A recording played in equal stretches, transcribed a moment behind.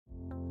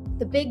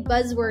the big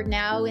buzzword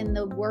now in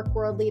the work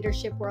world,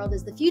 leadership world,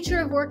 is the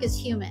future of work is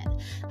human.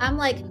 I'm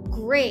like,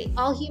 great,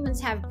 all humans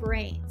have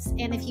brains.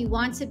 And if you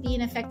want to be an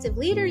effective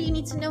leader, you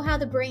need to know how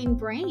the brain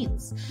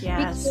brains.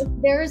 Yes. Because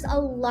there's a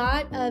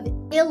lot of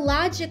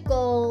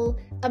illogical,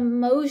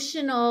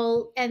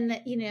 emotional, and,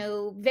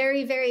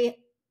 very, very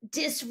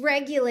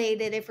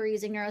dysregulated, if we're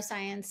using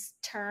neuroscience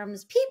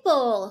terms,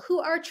 people who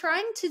are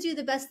trying to do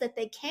the best that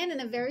they can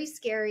in a very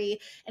scary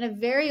and a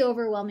very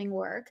overwhelming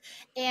work.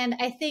 And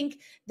I think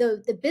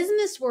the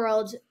business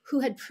world, who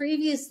had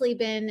previously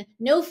been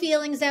no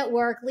feelings at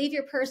work, leave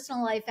your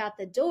personal life at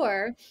the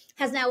door,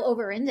 has now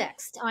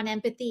over-indexed on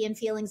empathy and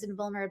feelings and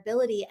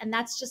vulnerability. And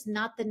that's just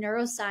not the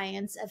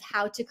neuroscience of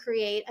how to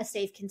create a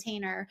safe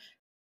container.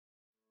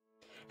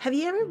 Have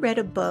you ever read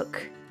a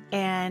book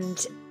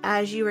and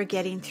as you are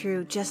getting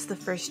through just the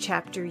first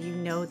chapter, you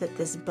know that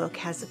this book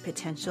has the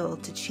potential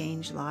to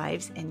change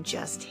lives and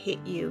just hit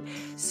you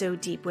so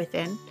deep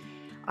within?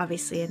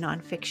 Obviously a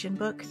nonfiction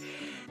book.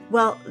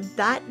 Well,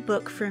 that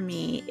book for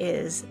me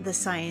is The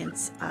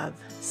Science of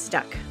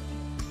Stuck.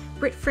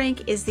 Britt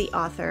Frank is the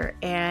author,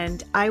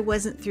 and I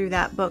wasn't through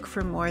that book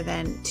for more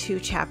than 2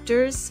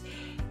 chapters,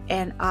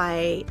 and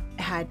I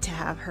had to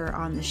have her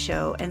on the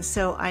show. And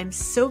so I'm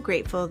so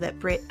grateful that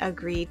Britt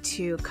agreed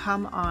to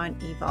come on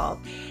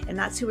Evolve, and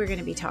that's who we're going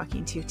to be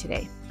talking to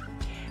today.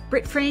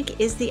 Britt Frank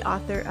is the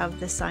author of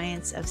The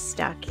Science of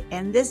Stuck,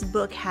 and this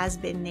book has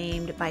been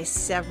named by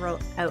several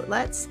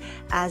outlets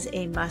as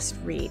a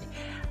must-read.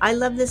 I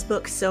love this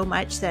book so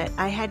much that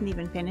I hadn't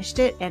even finished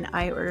it, and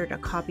I ordered a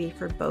copy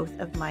for both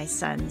of my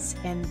sons,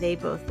 and they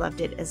both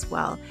loved it as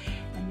well.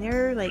 And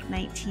they're like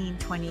 19,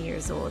 20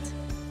 years old.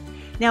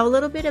 Now, a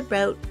little bit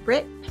about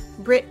Britt.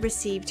 Britt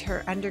received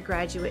her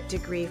undergraduate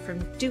degree from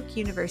Duke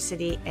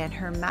University and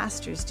her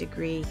master's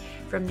degree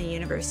from the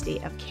University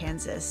of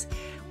Kansas,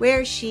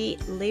 where she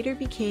later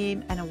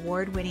became an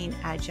award-winning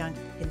adjunct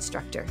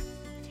instructor.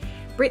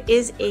 Britt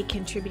is a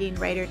contributing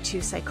writer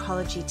to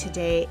Psychology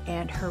Today,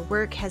 and her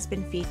work has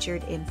been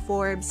featured in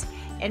Forbes,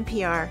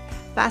 NPR,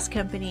 Fast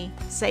Company,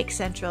 Psych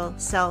Central,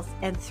 Self,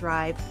 and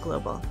Thrive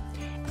Global.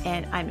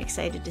 And I'm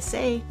excited to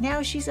say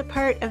now she's a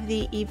part of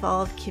the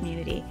Evolve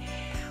community.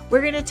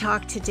 We're going to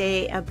talk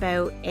today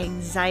about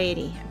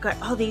anxiety. I've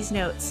got all these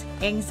notes: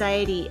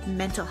 anxiety,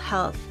 mental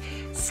health,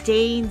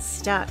 staying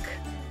stuck,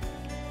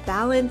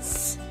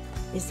 balance,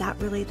 is that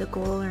really the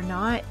goal or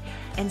not?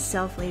 And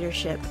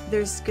self-leadership.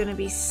 There's going to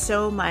be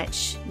so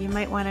much. You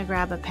might want to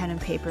grab a pen and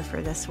paper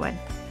for this one.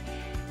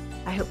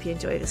 I hope you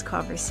enjoy this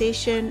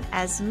conversation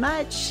as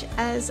much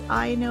as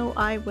I know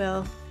I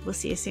will. We'll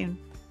see you soon.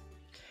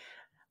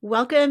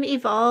 Welcome,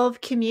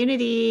 Evolve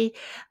community.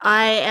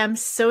 I am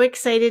so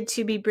excited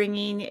to be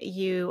bringing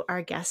you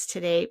our guest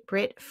today,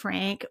 Britt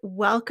Frank.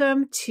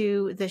 Welcome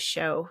to the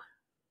show.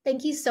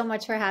 Thank you so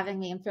much for having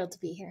me. I'm thrilled to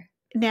be here.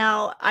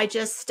 Now, I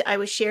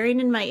was sharing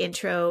in my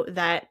intro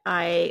that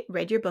I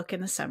read your book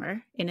in the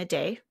summer in a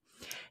day.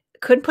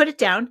 Couldn't put it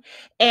down.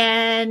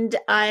 And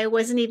I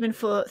wasn't even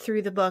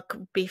through the book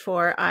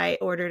before I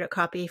ordered a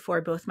copy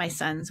for both my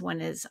sons.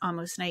 One is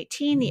almost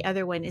 19. The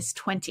other one is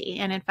 20.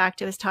 And in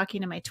fact, I was talking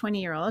to my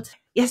 20-year-old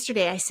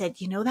yesterday. I said,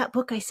 you know that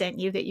book I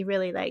sent you that you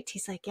really liked?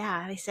 He's like,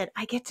 yeah. And I said,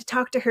 I get to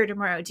talk to her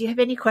tomorrow. Do you have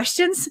any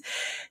questions?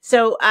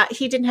 So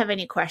he didn't have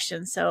any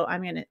questions. So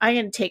I'm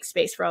gonna take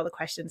space for all the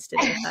questions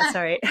today. If that's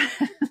all right.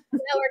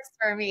 That works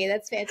for me.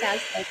 That's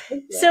fantastic.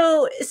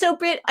 So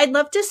Britt, I'd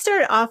love to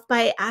start off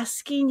by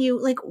asking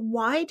you,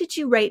 why did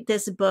you write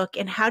this book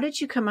and how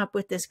did you come up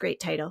with this great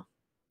title?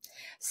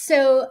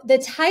 So the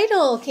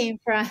title came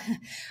from,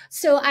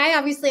 so I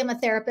obviously am a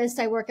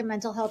therapist. I work in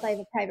mental health. I have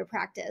a private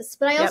practice,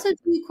 but I also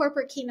do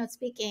corporate keynote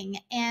speaking.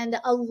 And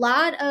a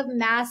lot of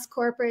mass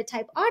corporate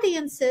type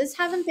audiences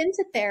haven't been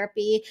to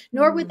therapy,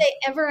 nor would they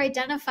ever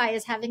identify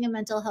as having a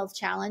mental health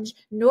challenge,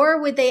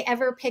 nor would they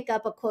ever pick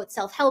up a quote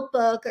self-help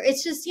book. Or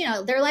it's just,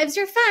 their lives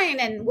are fine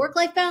and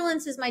work-life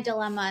balance is my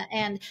dilemma.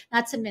 And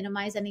not to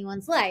minimize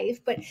anyone's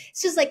life, but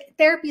it's just like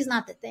therapy is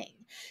not the thing.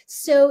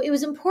 So it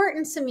was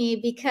important to me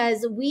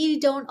because we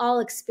don't all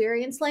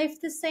experience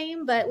life the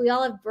same, but we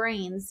all have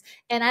brains.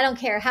 And I don't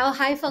care how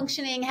high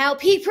functioning, how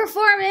peak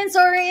performance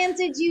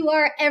oriented you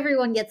are,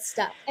 everyone gets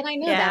stuck. And I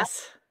know that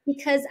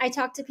because I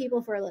talk to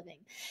people for a living.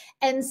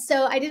 And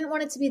so I didn't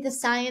want it to be the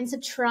science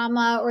of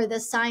trauma or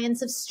the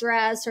science of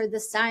stress or the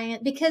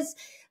science, because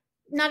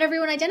not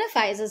everyone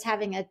identifies as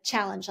having a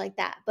challenge like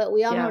that, but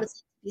we all know it's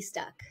to be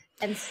stuck.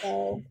 And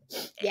so,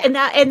 And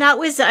that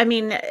was,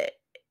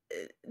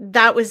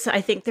 that was,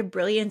 I think, the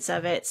brilliance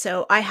of it.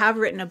 So I have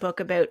written a book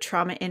about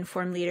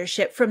trauma-informed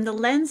leadership from the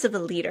lens of a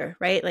leader,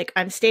 right? Like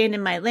I'm staying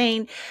in my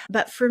lane.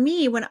 But for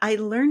me, when I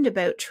learned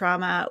about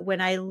trauma,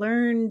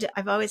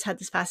 I've always had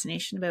this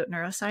fascination about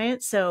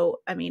neuroscience.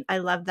 So, I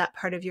love that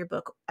part of your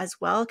book as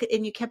well.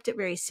 And you kept it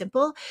very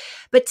simple.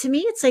 But to me,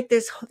 it's like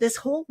there's this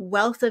whole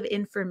wealth of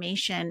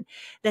information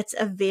that's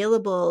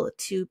available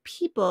to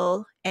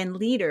people and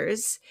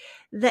leaders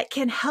that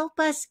can help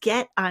us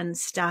get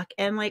unstuck.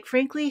 And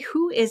frankly,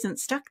 who isn't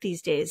stuck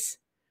these days?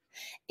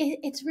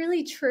 It's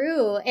really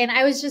true. And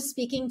I was just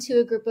speaking to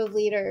a group of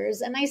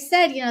leaders, and I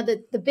said,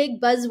 the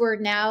big buzzword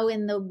now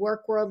in the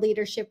work world,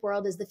 leadership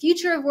world, is the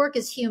future of work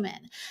is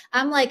human.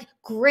 I'm like,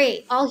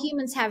 great. All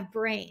humans have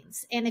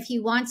brains. And if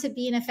you want to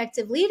be an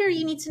effective leader,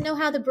 you need to know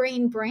how the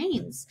brain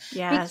brains.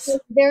 Yes.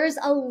 Because there's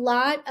a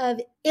lot of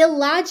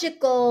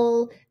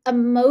illogical,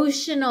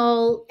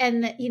 emotional,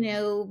 and,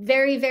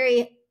 very,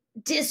 very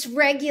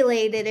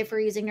dysregulated, if we're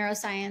using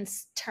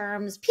neuroscience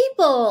terms,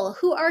 people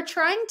who are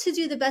trying to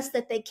do the best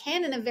that they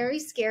can in a very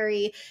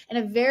scary and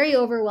a very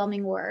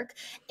overwhelming work.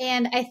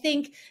 And I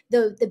think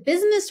the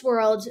business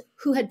world,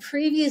 who had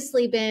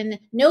previously been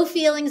no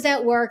feelings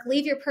at work,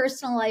 leave your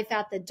personal life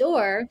at the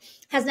door,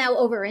 has now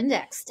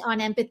over-indexed on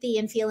empathy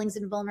and feelings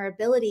and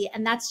vulnerability.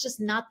 And that's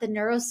just not the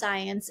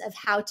neuroscience of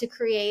how to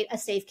create a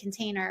safe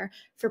container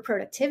for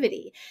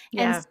productivity.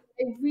 Yeah. And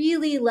I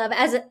really love,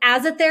 as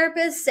a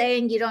therapist,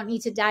 saying you don't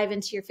need to dive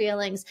into your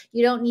feelings.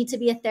 You don't need to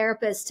be a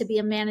therapist to be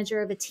a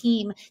manager of a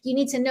team. You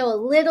need to know a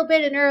little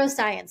bit of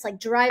neuroscience, like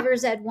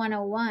driver's ed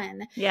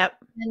 101. Yep.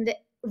 And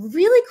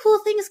really cool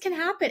things can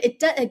happen.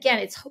 Again,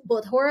 it's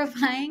both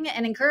horrifying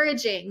and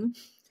encouraging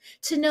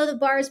to know the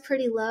bar is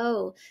pretty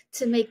low,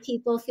 to make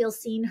people feel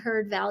seen,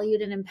 heard,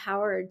 valued, and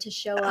empowered to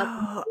show up.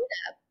 Oh.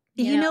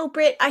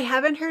 Britt, I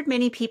haven't heard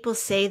many people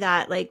say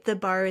that, like the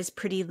bar is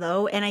pretty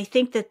low. And I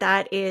think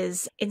that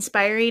is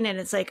inspiring. And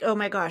it's like, oh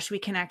my gosh, we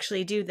can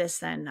actually do this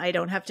then. I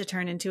don't have to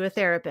turn into a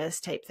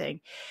therapist type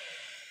thing.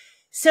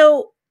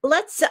 So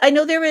I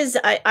know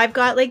I've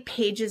got like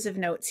pages of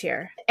notes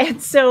here.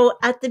 And so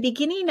at the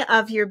beginning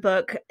of your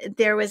book,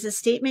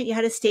 you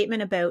had a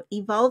statement about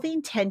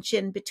evolving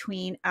tension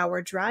between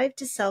our drive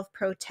to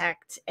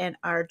self-protect and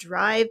our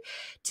drive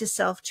to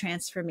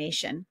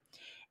self-transformation.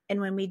 And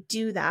when we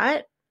do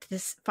that,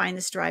 find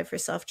this drive for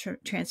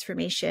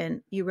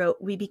self-transformation, you wrote,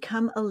 we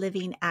become a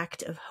living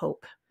act of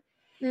hope.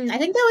 I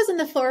think that was in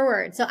the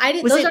foreword. So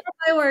those are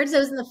my words. It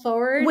was in the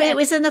foreword. Wait, it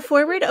was in the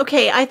foreword?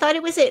 Okay. I thought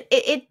it was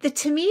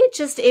to me,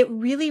 it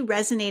really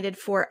resonated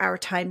for our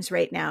times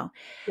right now.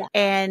 Yeah.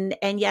 And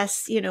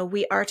yes,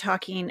 we are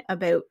talking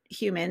about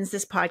humans.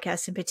 This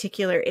podcast in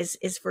particular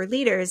is for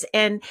leaders,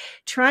 and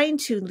trying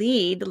to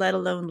lead, let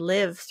alone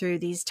live through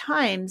these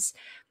times.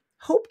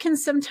 Hope can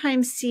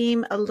sometimes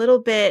seem a little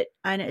bit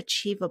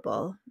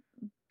unachievable,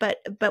 but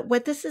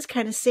what this is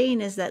kind of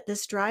saying is that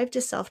this drive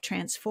to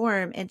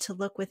self-transform and to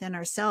look within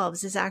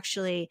ourselves is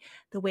actually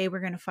the way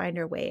we're going to find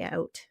our way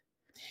out.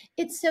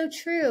 It's so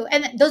true.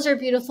 And those are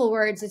beautiful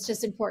words. It's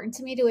just important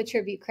to me to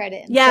attribute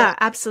credit. Yeah,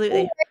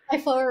 absolutely. My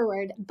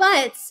forward.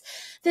 But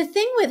the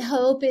thing with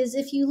hope is,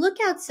 if you look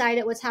outside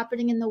at what's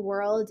happening in the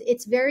world,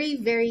 it's very,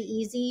 very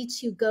easy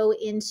to go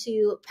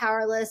into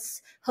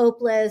powerless,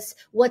 hopeless.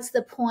 What's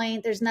the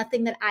point? There's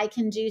nothing that I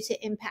can do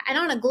to impact. And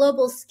on a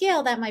global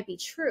scale, that might be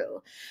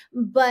true.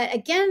 But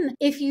again,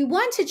 if you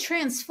want to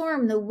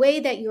transform the way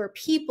that your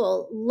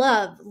people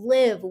love,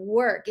 live,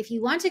 work, if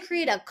you want to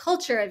create a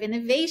culture of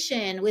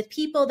innovation with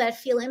people that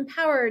feel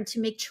empowered to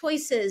make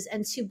choices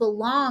and to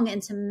belong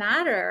and to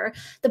matter,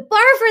 the bar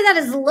for that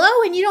is low,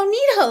 and you don't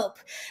need hope.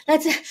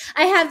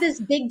 I have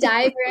this big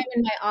diagram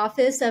in my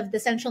office of the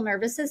central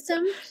nervous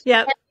system.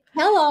 Yep.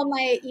 Tell all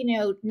my,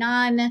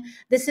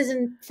 this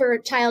isn't for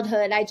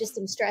childhood, I just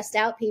am stressed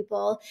out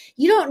people.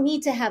 You don't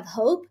need to have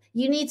hope.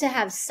 You need to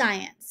have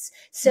science.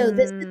 So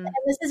this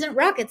isn't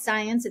rocket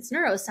science, it's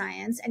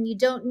neuroscience, and you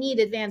don't need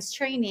advanced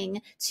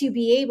training to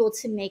be able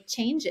to make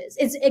changes.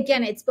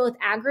 It's both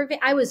aggravating.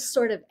 I was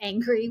sort of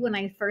angry when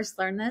I first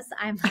learned this.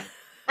 I'm like,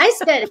 I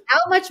spent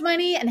how much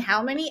money and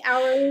how many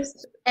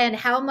hours and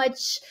how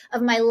much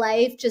of my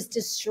life just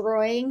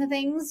destroying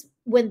things,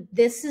 when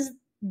this is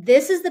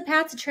the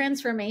path to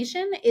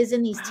transformation, is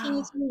in these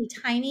teeny,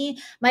 tiny,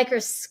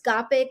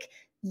 microscopic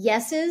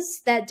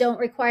yeses that don't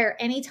require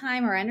any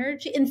time or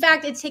energy. In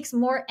fact, it takes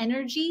more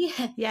energy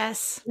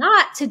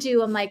not to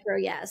do a micro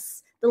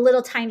yes, the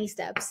little tiny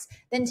steps,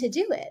 than to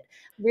do it.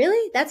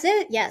 Really? That's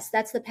it? Yes,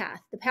 that's the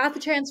path. The path to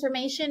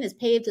transformation is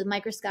paved with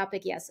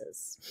microscopic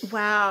yeses.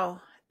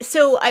 Wow.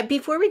 So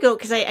before we go,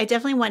 because I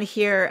definitely want to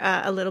hear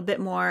a little bit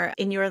more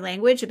in your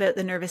language about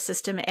the nervous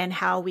system and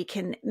how we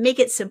can make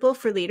it simple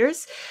for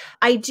leaders.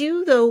 I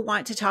do, though,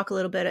 want to talk a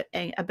little bit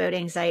about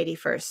anxiety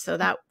first. So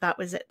that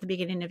was at the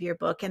beginning of your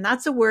book. And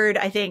that's a word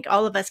I think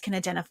all of us can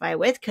identify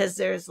with, because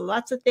there's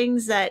lots of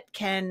things that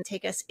can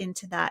take us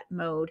into that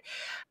mode.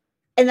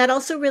 And that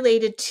also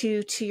related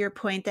to your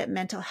point that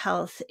mental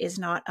health is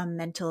not a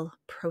mental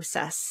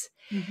process.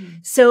 Mm-hmm.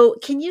 So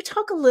can you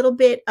talk a little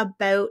bit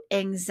about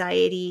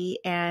anxiety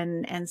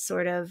and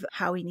sort of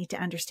how we need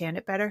to understand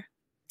it better?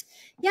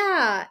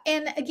 Yeah.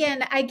 And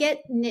again, I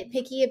get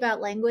nitpicky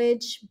about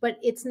language, but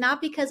it's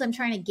not because I'm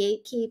trying to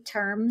gatekeep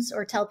terms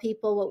or tell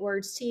people what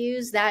words to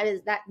use. That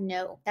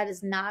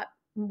is not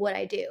what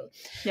I do.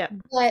 Yeah.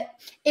 But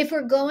if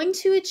we're going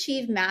to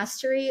achieve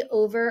mastery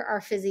over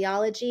our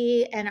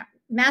physiology, and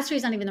mastery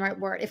is not even the right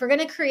word. If we're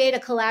going to create a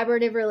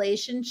collaborative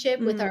relationship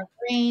with our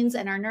brains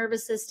and our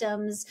nervous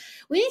systems,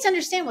 we need to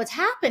understand what's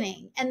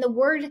happening. And the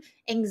word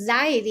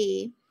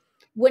anxiety,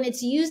 when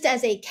it's used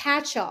as a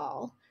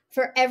catch-all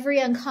for every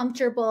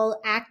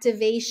uncomfortable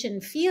activation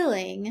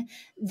feeling,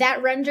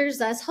 that renders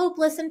us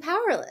hopeless and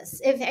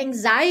powerless. If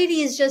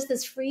anxiety is just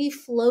this free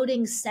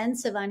floating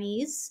sense of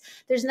unease,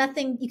 there's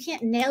nothing, you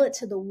can't nail it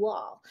to the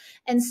wall.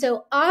 And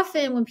so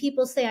often when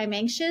people say I'm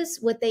anxious,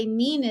 what they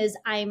mean is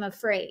I'm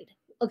afraid.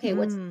 Okay,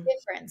 what's the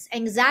difference?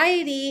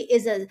 Anxiety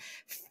is a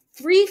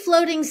free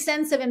floating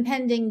sense of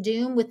impending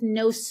doom with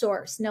no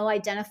source, no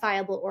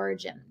identifiable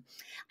origin.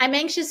 I'm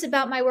anxious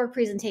about my work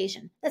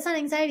presentation. That's not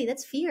anxiety,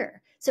 that's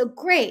fear. So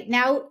great.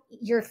 Now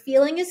your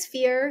feeling is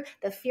fear.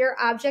 The fear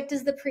object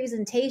is the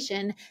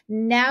presentation.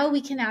 Now we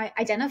can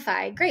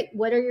identify, great,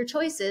 what are your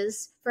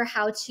choices for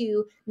how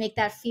to make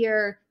that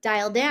fear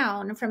dial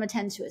down from a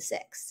 10 to a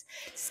 6?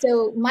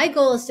 So my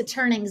goal is to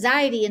turn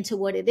anxiety into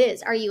what it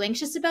is. Are you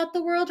anxious about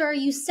the world, or are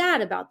you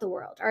sad about the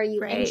world? Are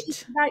you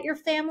anxious about your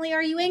family?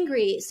 Are you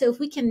angry? So if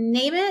we can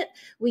name it,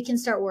 we can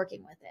start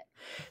working with it.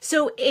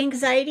 So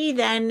anxiety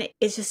then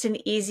is just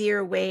an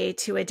easier way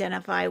to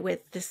identify with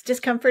this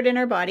discomfort in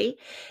our body.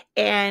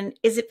 And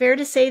is it fair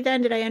to say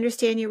then, did I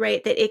understand you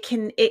right, that it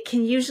can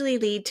usually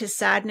lead to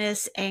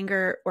sadness,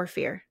 anger, or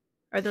fear?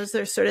 Are those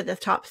sort of the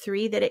top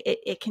three that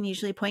it can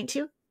usually point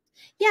to?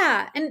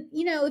 Yeah. And,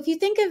 if you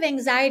think of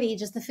anxiety,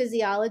 just the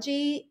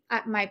physiology,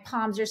 my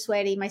palms are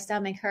sweaty, my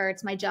stomach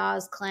hurts, my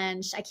jaw's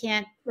clenched, I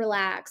can't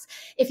relax.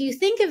 If you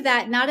think of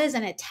that not as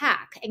an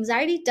attack,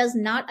 anxiety does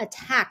not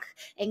attack.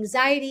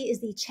 Anxiety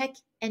is the check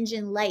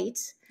engine light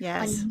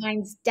on your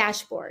mind's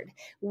dashboard.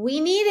 We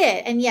need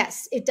it. And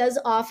yes, it does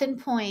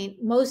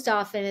most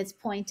often it's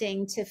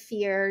pointing to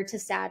fear, to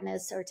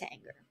sadness, or to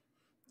anger.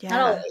 Yeah.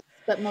 Not always,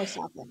 but most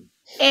often.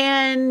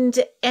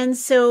 And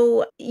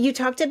so you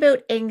talked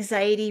about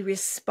anxiety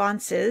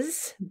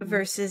responses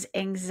versus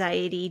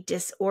anxiety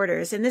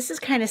disorders. And this is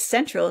kind of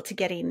central to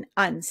getting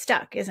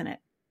unstuck, isn't it?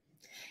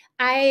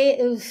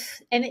 And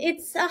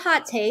it's a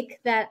hot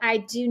take that I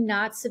do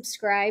not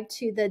subscribe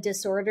to the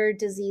disorder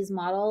disease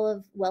model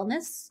of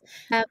wellness.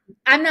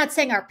 I'm not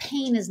saying our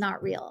pain is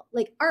not real.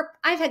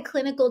 I've had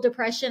clinical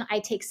depression. I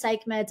take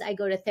psych meds. I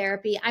go to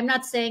therapy. I'm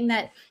not saying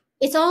that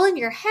it's all in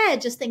your head.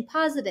 Just think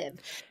positive.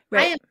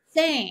 Right. I am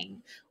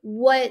saying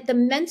what the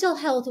mental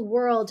health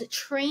world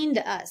trained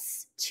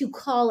us to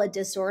call a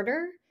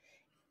disorder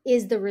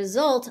is the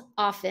result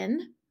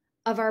often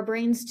of our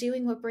brains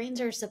doing what brains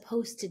are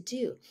supposed to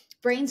do.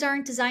 Brains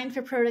aren't designed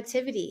for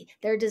productivity.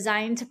 They're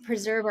designed to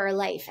preserve our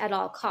life at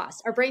all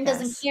costs. Our brain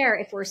doesn't care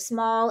if we're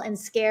small and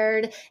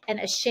scared and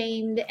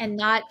ashamed and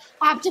not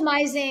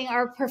optimizing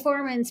our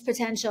performance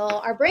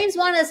potential. Our brains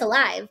want us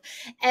alive.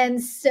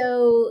 And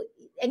so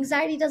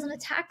anxiety doesn't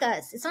attack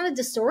us. It's not a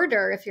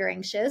disorder if you're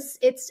anxious.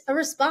 It's a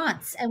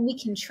response, and we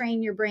can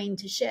train your brain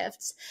to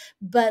shift.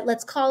 But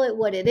let's call it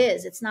what it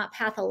is. It's not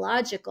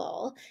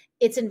pathological.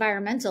 It's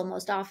environmental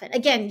most often.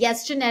 Again,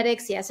 yes,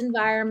 genetics, yes,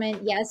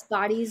 environment, yes,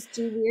 bodies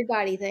do weird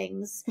body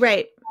things.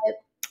 Right.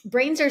 But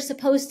brains are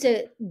supposed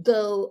to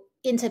go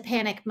into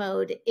panic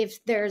mode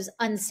if there's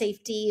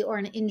unsafety or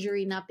an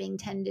injury not being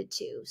tended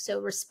to.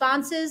 So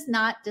responses,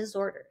 not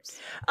disorders.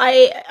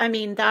 I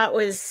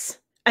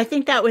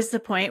think that was the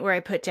point where I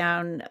put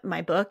down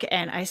my book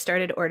and I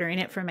started ordering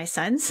it for my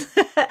sons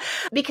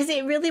because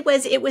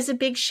it was a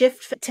big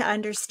shift to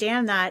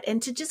understand that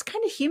and to just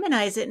kind of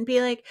humanize it and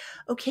be like,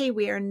 okay,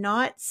 we are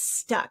not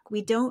stuck.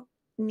 We don't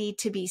need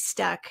to be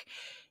stuck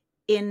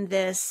in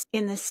this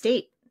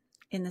state,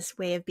 in this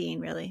way of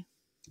being, really.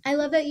 I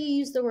love that you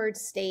use the word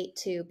state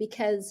too,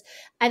 because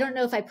I don't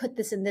know if I put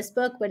this in this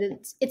book, but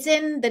it's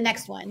in the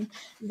next one,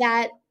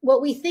 that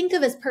what we think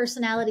of as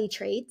personality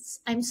traits,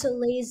 I'm so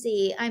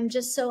lazy, I'm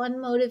just so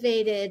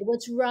unmotivated,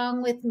 what's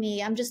wrong with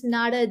me, I'm just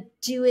not a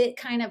do it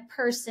kind of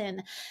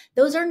person.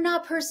 Those are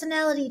not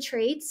personality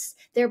traits.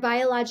 They're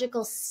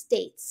biological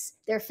states.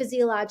 They're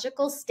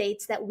physiological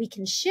states that we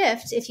can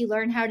shift if you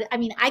learn how to.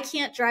 I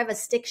can't drive a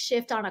stick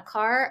shift on a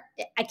car.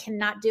 I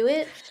cannot do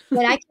it,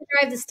 but I can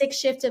drive the stick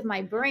shift of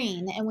my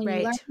brain. And when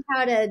you learn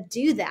how to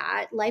do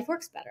that, life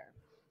works better.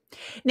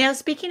 Now,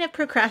 speaking of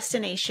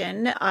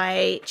procrastination,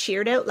 I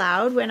cheered out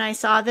loud when I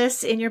saw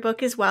this in your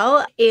book as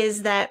well,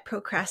 is that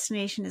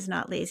procrastination is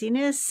not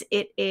laziness.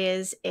 It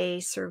is a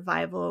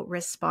survival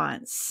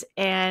response.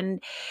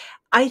 And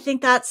I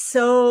think that's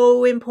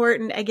so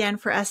important, again,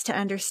 for us to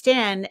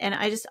understand. And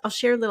I'll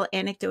share a little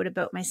anecdote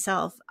about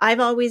myself.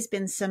 I've always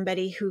been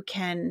somebody who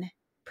can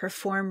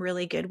perform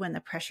really good when the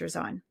pressure's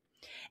on.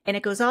 And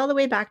it goes all the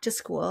way back to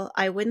school.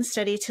 I wouldn't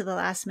study to the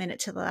last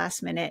minute,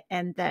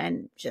 and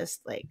then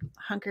just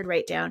hunkered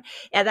right down.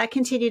 And that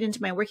continued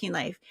into my working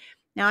life.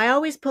 Now, I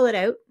always pull it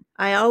out.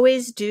 I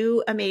always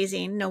do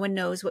amazing. No one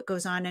knows what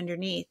goes on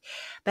underneath.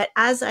 But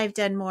as I've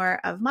done more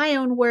of my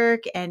own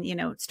work and,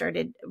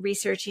 started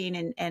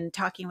researching and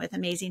talking with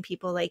amazing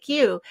people like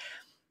you,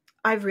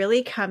 I've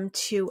really come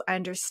to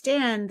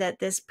understand that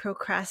this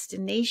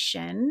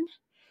procrastination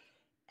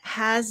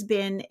has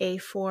been a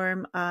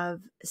form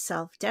of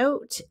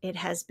self-doubt. It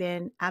has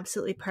been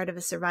absolutely part of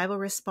a survival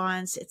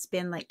response. It's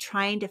been like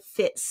trying to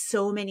fit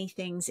so many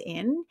things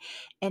in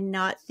and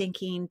not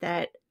thinking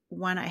that,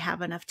 one, I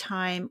have enough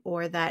time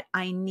or that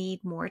I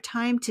need more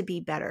time to be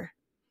better.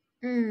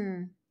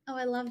 Oh Oh,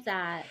 I love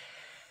that.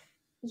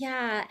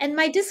 Yeah. And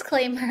my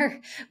disclaimer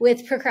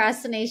with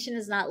procrastination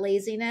is not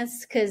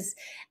laziness, because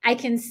I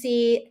can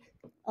see,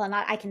 well,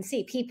 not I can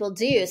see people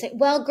do say,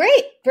 well,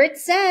 great. Britt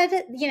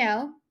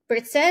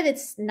said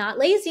it's not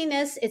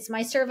laziness, it's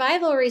my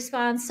survival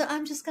response. So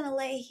I'm just going to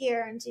lay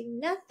here and do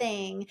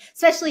nothing.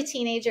 Especially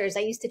teenagers.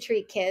 I used to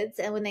treat kids,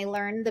 and when they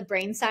learn the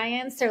brain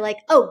science, they're like,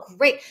 oh,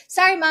 great.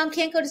 Sorry, mom,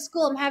 can't go to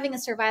school. I'm having a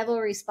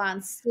survival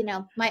response.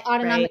 My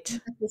autonomic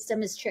Right.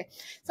 system is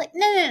tricked. It's like,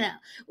 no, no,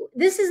 no.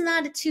 This is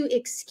not to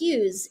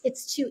excuse,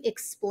 it's to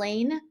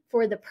explain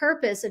for the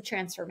purpose of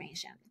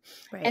transformation.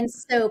 Right. And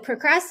so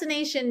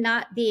procrastination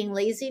not being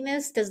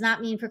laziness does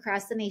not mean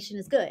procrastination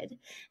is good.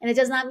 And it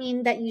does not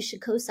mean that you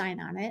should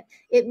co-sign on it.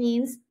 It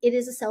means it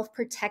is a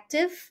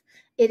self-protective.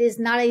 It is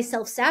not a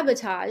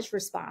self-sabotage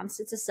response.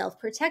 It's a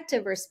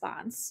self-protective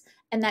response.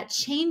 And that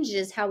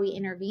changes how we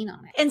intervene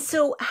on it. And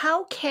so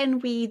how can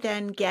we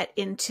then get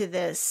into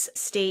this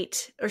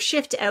state or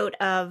shift out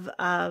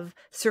of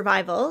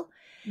survival?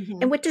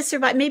 Mm-hmm. And what does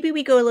survive? Maybe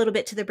we go a little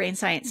bit to the brain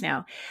science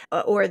now,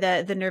 or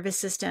the nervous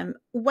system.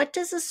 What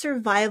does a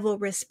survival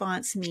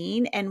response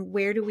mean, and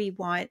where do we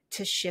want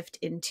to shift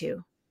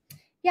into?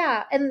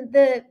 Yeah. And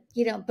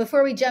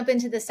before we jump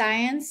into the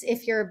science,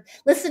 if you're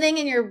listening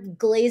and you're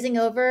glazing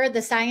over,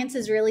 the science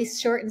is really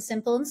short and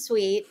simple and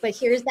sweet. But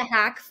here's the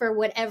hack for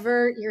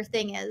whatever your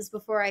thing is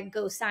before I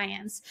go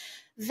science.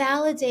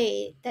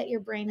 Validate that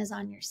your brain is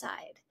on your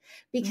side,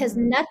 because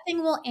nothing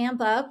will amp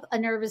up a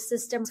nervous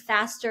system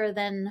faster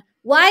than,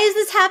 why is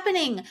this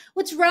happening?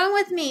 What's wrong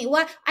with me?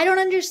 Why? I don't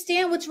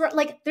understand what's wrong.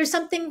 Like, there's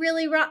something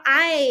really wrong.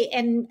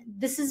 And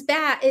this is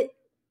bad.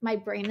 My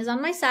brain is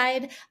on my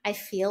side. I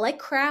feel like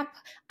crap.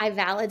 I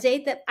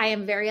validate that I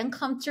am very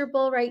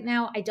uncomfortable right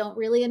now. I don't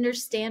really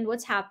understand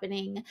what's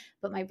happening,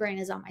 but my brain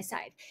is on my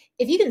side.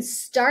 If you can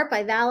start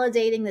by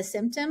validating the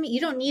symptom,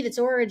 you don't need its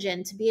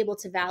origin to be able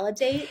to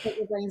validate that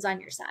your brain's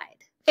on your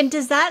side. And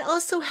does that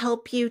also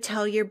help you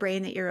tell your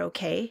brain that you're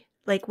okay?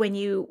 Like when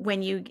you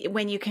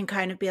can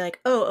kind of be like,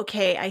 oh,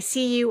 okay, I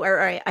see you,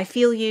 or I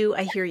feel you,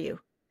 I hear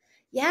you.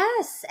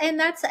 Yes. And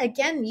that's,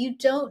 again, you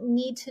don't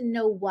need to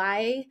know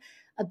why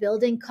a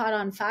building caught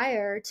on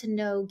fire to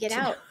know, get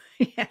out.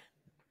 Yeah.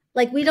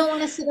 Like, we don't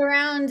want to sit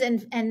around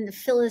and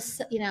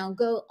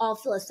go all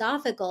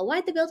philosophical.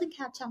 Why'd the building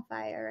catch on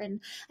fire?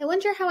 And I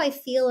wonder how I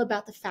feel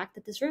about the fact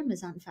that this room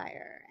is on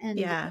fire. And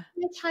my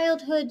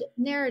childhood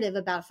narrative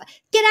about fire.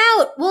 Get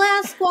out. We'll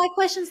ask why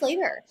questions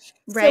later.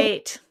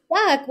 Right. So,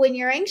 when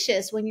you're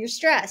anxious, when you're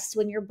stressed,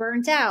 when you're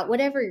burnt out,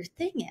 whatever your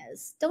thing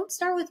is, don't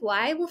start with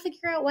why. We'll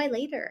figure out why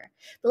later.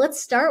 But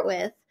let's start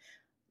with,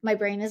 my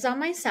brain is on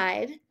my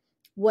side.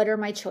 What are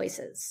my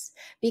choices?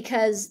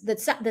 Because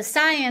the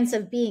science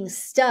of being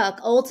stuck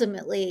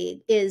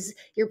ultimately is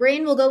your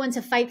brain will go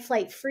into fight,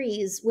 flight,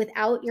 freeze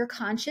without your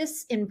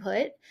conscious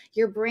input.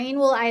 Your brain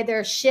will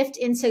either shift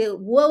into,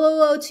 whoa, whoa,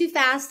 whoa, too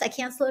fast, I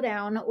can't slow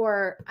down,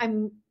 or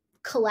I'm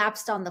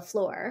collapsed on the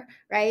floor,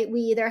 right?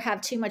 We either have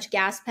too much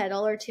gas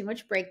pedal or too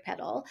much brake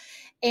pedal.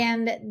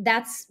 And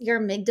that's your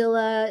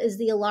amygdala is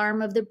the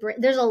alarm of the brain.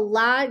 There's a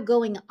lot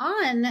going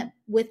on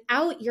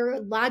without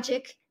your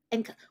logic.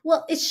 And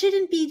well, it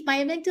shouldn't be, my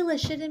amygdala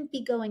shouldn't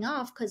be going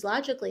off because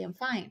logically I'm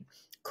fine.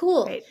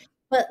 Cool. Right.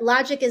 But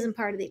logic isn't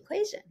part of the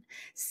equation.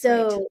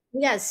 So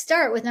we got to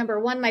start with number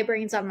one, my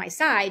brain's on my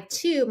side.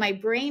 Two, my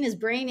brain is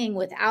braining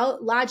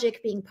without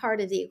logic being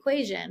part of the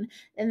equation.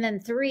 And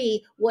then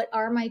three, what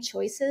are my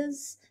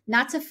choices?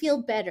 Not to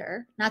feel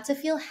better, not to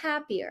feel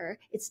happier.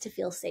 It's to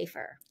feel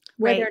safer.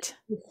 Whether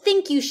you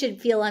think you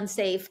should feel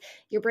unsafe,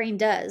 your brain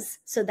does.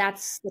 So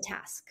that's the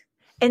task.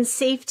 And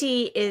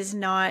safety is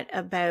not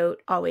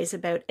always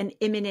about an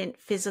imminent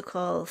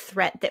physical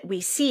threat that we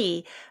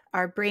see.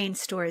 Our brain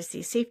stores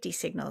these safety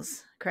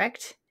signals,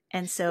 correct?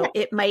 And so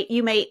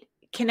you might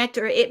connect,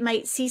 or it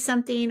might see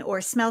something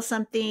or smell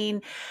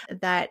something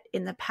that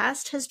in the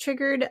past has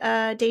triggered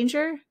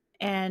danger.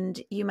 And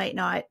you might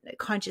not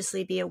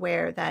consciously be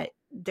aware that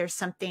there's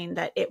something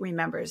that it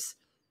remembers.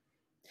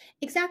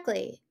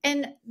 Exactly.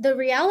 And the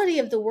reality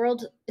of the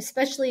world,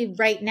 especially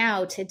right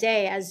now,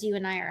 today, as you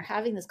and I are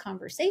having this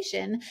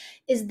conversation,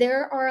 is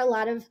there are a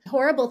lot of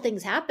horrible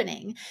things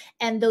happening.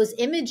 And those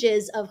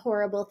images of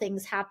horrible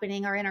things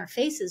happening are in our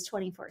faces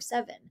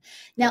 24/7.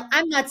 Now,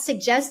 I'm not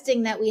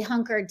suggesting that we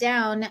hunker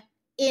down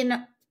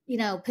in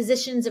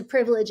positions of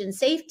privilege and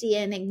safety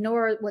and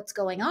ignore what's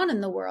going on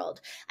in the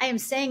world. I am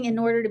saying in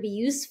order to be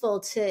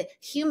useful to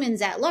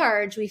humans at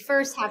large, we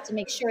first have to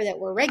make sure that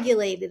we're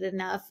regulated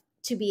enough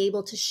to be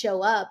able to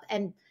show up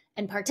and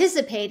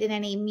participate in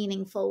any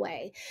meaningful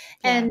way.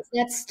 Yeah. And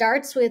that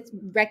starts with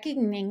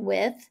reckoning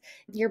with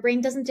your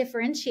brain doesn't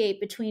differentiate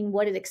between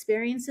what it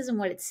experiences and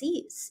what it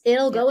sees.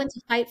 It'll go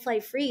into fight,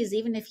 flight, freeze,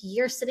 even if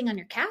you're sitting on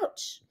your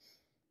couch.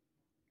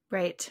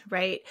 Right.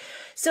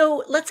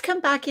 So let's come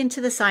back into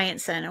the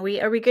science then.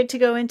 Are we good to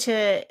go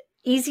into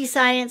easy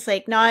science?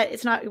 We're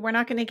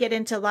not going to get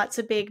into lots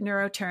of big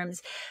neuro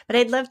terms, but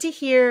I'd love to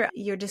hear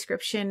your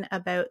description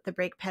about the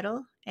brake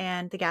pedal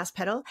and the gas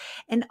pedal.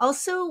 And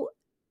also,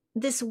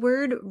 this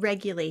word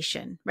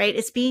regulation, right?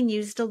 It's being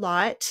used a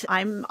lot.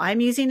 I'm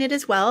using it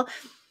as well.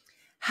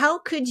 How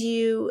could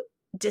you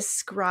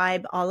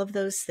describe all of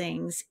those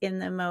things in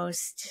the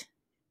most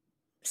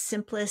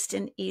simplest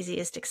and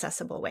easiest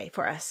accessible way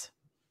for us?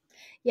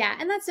 Yeah,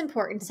 and that's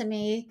important to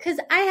me because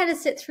I had to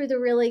sit through the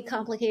really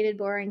complicated,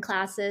 boring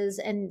classes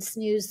and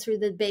snooze through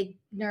the big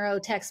neuro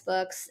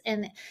textbooks.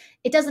 And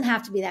it doesn't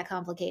have to be that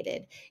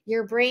complicated.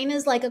 Your brain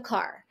is like a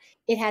car,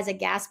 it has a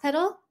gas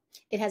pedal,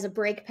 it has a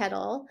brake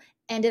pedal,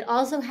 and it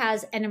also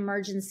has an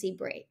emergency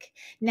brake.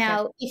 Okay.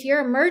 Now, if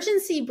your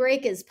emergency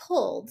brake is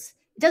pulled,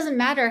 it doesn't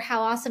matter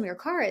how awesome your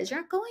car is,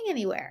 you're not going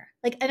anywhere.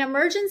 Like an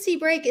emergency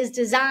brake is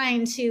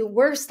designed to,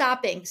 we're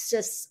stopping,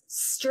 just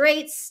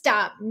straight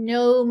stop,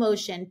 no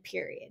motion,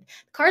 period.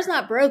 The car's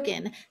not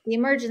broken, the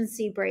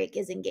emergency brake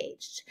is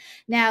engaged.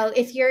 Now,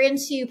 if you're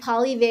into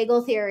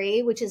polyvagal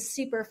theory, which is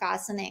super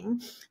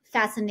fascinating,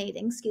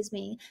 excuse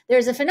me,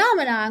 there's a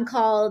phenomenon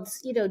called,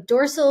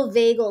 dorsal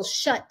vagal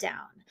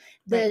shutdown.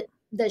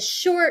 The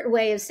short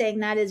way of saying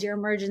that is your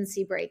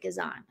emergency brake is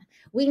on.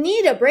 We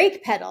need a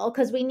brake pedal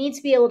because we need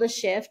to be able to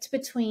shift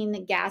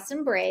between gas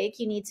and brake.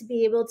 You need to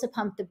be able to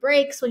pump the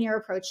brakes when you're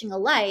approaching a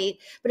light.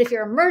 But if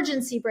your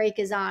emergency brake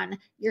is on,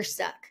 you're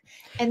stuck.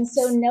 And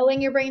so knowing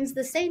your brain's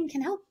the same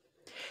can help.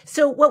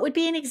 So what would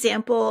be an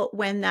example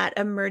when that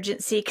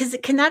emergency, because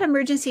can that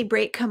emergency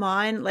brake come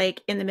on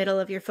like in the middle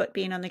of your foot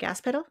being on the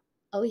gas pedal?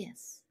 Oh,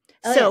 yes.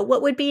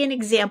 What would be an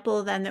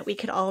example then that we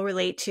could all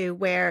relate to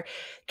where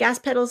gas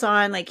pedal's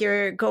on, like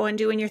you're going,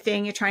 doing your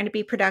thing, you're trying to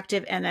be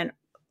productive, and then,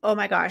 oh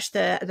my gosh,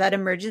 that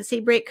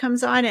emergency brake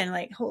comes on and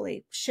like,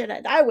 holy shit,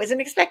 I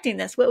wasn't expecting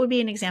this. What would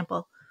be an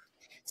example?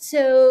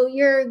 So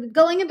you're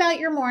going about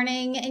your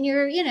morning and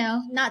you're,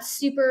 not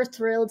super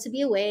thrilled to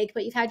be awake,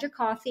 but you've had your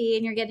coffee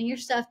and you're getting your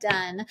stuff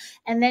done.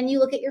 And then you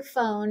look at your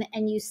phone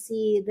and you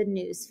see the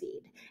news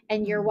feed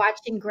and you're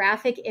watching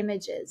graphic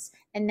images,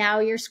 and now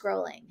you're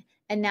scrolling.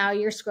 And now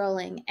you're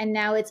scrolling, and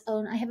now it's,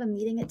 oh, I have a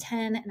meeting at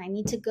 10 and I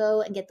need to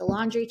go and get the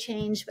laundry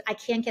changed, but I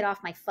can't get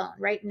off my phone.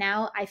 Right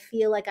now, I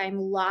feel like I'm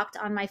locked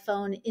on my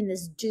phone in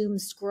this doom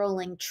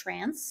scrolling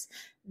trance.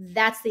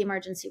 That's the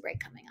emergency brake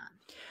coming on.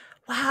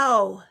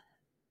 Wow.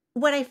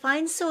 What I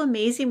find so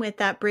amazing with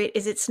that, Britt,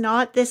 is it's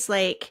not this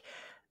like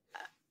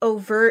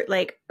overt,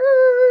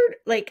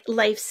 like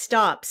life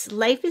stops.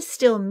 Life is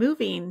still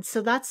moving.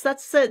 So that's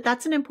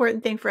an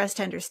important thing for us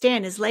to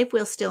understand is life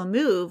will still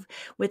move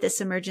with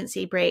this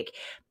emergency brake.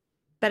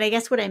 But I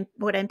guess what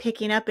I'm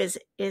picking up is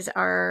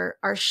our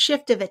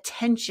shift of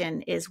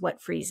attention is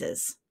what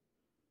freezes.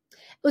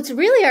 It's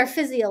really our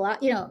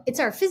it's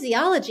our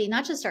physiology,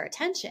 not just our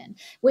attention.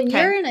 When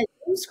you're in a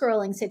doom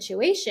scrolling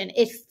situation,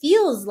 it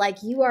feels like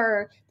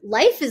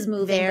life is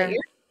moving, but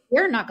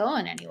you're not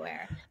going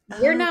anywhere.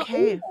 You're not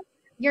moving.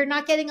 You're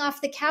not getting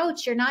off the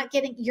couch.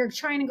 You're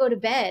trying to go to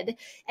bed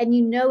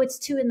and it's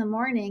 2 a.m.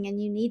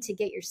 and you need to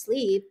get your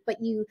sleep,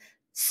 but you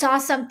saw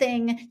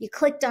something, you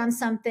clicked on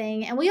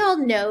something. And we all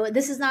know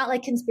this is not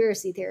like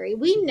conspiracy theory.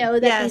 We know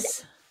that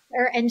these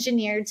are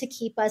engineered to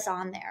keep us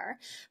on there,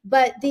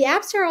 but the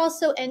apps are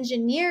also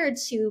engineered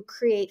to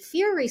create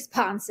fear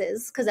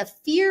responses because a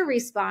fear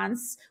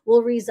response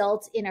will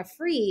result in a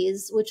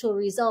freeze, which will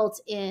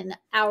result in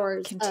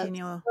hours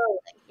continual of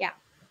scrolling. Yeah.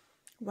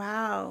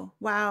 Wow.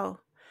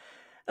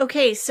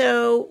 Okay,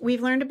 so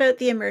we've learned about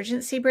the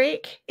emergency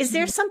brake. Is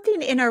there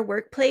something in our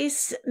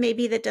workplace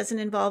maybe that doesn't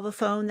involve a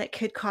phone that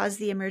could cause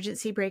the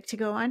emergency brake to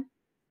go on?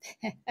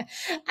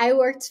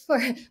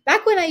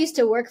 Back when I used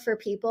to work for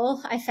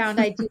people, I found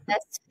I do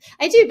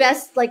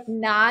best like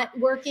not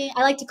working.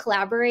 I like to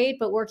collaborate,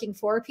 but working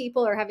for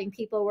people or having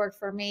people work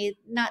for me,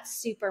 not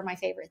super my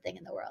favorite thing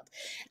in the world.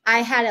 I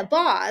had a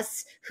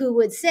boss who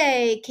would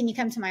say, "Can you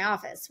come to my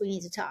office? We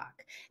need to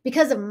talk."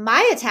 Because of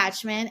my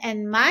attachment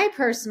and my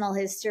personal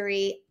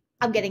history,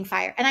 I'm getting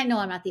fired. And I know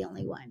I'm not the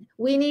only one.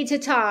 We need to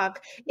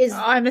talk.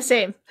 I'm the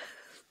same.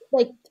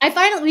 Like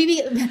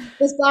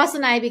this boss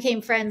and I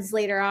became friends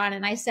later on.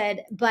 And I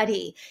said,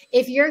 "Buddy,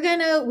 if you're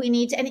we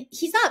need to," and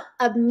he's not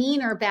a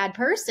mean or bad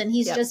person.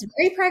 He's just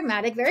very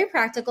pragmatic, very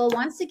practical,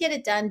 wants to get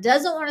it done,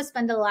 doesn't want to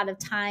spend a lot of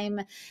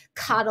time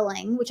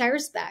coddling, which I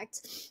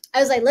respect. I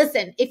was like,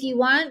 "Listen, if you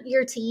want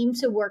your team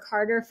to work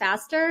harder,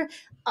 faster,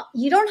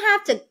 you don't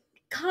have to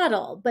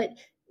coddle, but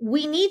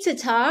we need to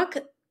talk.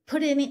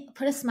 Put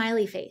a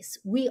smiley face.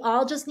 We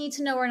all just need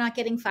to know we're not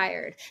getting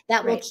fired.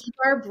 That will keep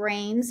our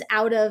brains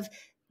out of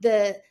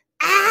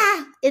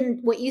in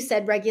what you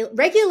said,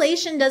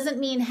 regulation doesn't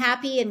mean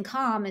happy and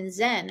calm and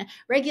zen.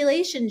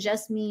 Regulation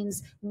just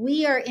means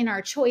we are in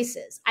our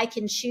choices. I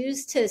can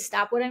choose to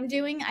stop what I'm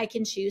doing. I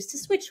can choose to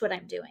switch what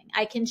I'm doing.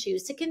 I can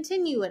choose to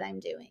continue what I'm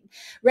doing.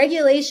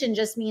 Regulation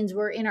just means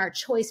we're in our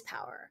choice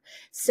power.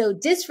 So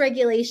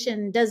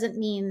dysregulation doesn't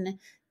mean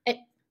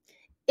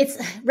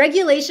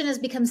regulation has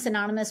become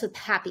synonymous with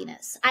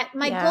happiness.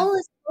 My goal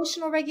is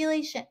emotional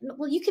regulation.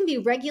 Well, you can be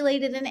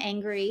regulated and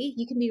angry.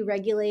 You can be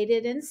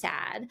regulated and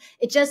sad.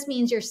 It just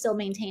means you're still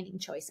maintaining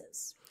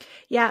choices.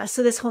 Yeah.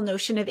 So this whole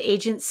notion of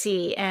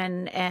agency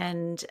and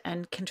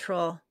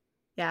control.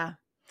 Yeah.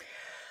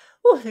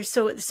 Oh, there's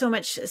so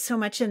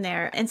much in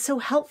there, and so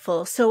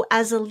helpful. So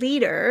as a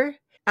leader,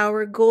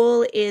 our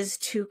goal is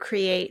to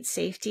create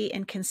safety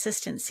and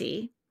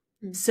consistency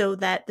so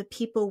that the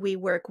people we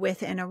work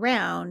with and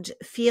around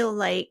feel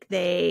like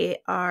they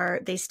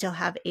still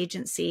have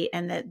agency,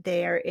 and that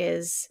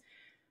there's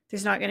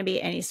not going to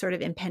be any sort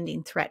of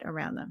impending threat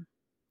around them.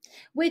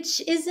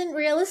 Which isn't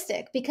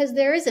realistic, because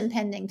there is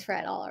impending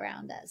threat all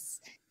around us.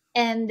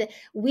 And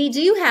we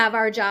do have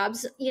our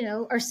jobs,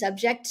 are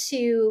subject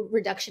to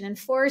reduction in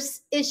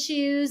force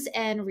issues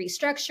and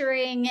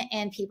restructuring,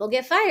 and people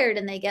get fired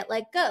and they get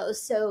let go.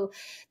 So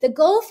the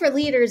goal for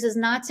leaders is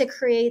not to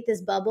create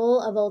this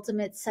bubble of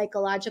ultimate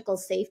psychological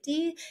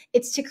safety.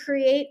 It's to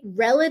create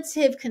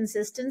relative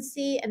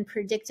consistency and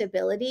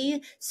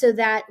predictability, so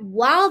that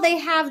while they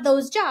have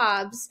those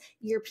jobs,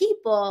 your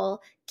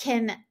people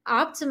can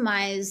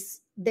optimize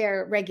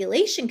their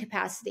regulation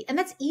capacity. And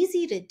that's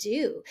easy to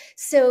do.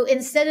 So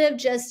instead of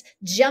just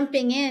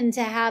jumping in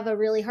to have a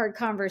really hard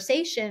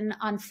conversation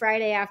on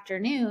Friday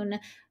afternoon,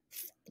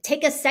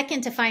 take a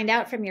second to find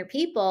out from your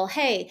people,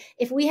 hey,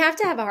 if we have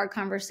to have a hard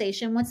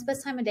conversation, what's the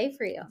best time of day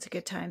for you? It's a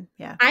good time.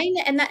 Yeah.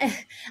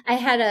 I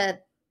had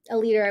a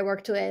leader I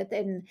worked with,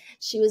 and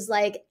she was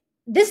like,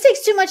 this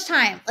takes too much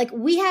time. Like,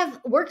 we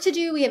have work to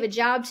do. We have a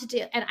job to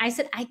do. And I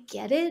said, I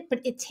get it, but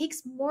it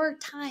takes more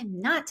time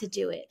not to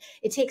do it.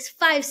 It takes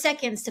 5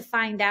 seconds to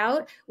find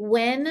out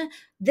when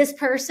this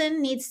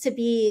person needs to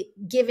be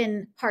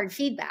given hard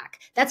feedback.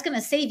 That's going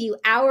to save you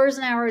hours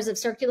and hours of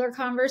circular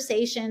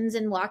conversations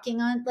and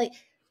walking on, like,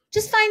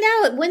 just find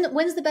out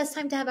when's the best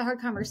time to have a hard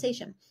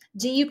conversation.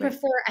 Do you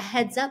prefer a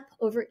heads up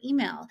over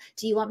email?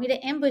 Do you want me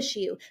to ambush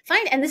you?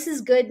 Fine. And this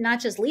is good,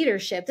 not just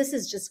leadership. This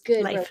is just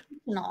good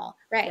relational,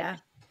 right? Yeah.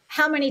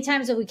 How many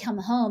times have we come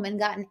home and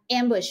gotten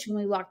ambushed when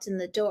we walked in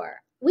the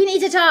door? We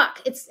need to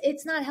talk.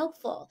 It's not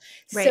helpful.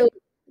 Right. So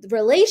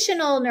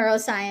relational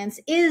neuroscience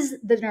is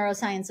the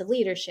neuroscience of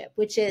leadership,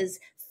 which is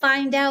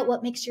find out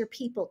what makes your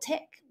people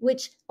tick,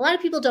 which a lot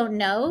of people don't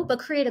know, but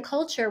create a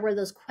culture where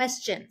those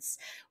questions,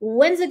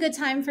 when's a good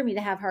time for me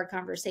to have hard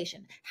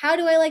conversation? How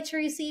do I like to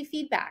receive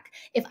feedback?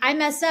 If I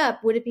mess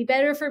up, would it be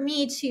better for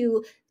me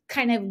to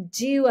kind of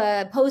do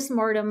a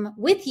postmortem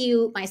with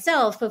you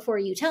myself before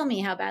you tell me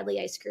how badly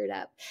I screwed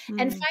up?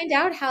 And find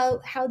out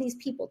how these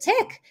people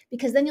tick,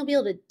 because then you'll be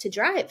able to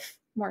drive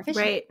more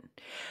efficiently. Right.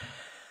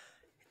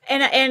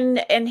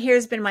 And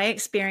here's been my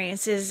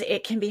experience is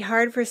it can be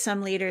hard for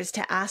some leaders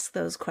to ask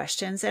those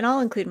questions. And I'll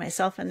include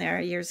myself in there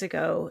years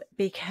ago,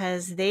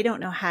 because they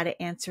don't know how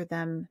to answer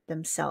them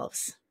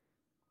themselves.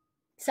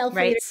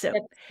 Self-leadership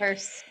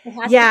first.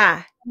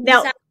 Yeah.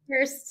 Now,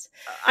 first.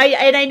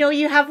 I know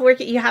you have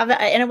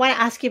and I want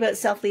to ask you about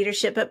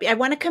self-leadership, but I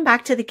want to come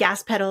back to the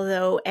gas pedal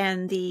though,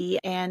 and the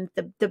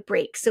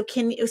brake. So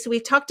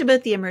we've talked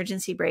about the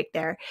emergency brake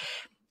there.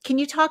 Can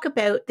you talk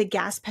about the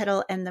gas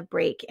pedal and the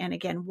brake? And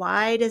again,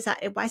 why is that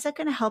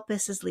going to help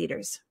us as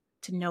leaders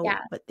to know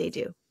what they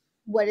do?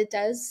 What it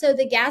does. So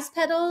the gas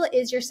pedal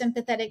is your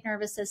sympathetic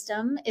nervous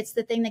system. It's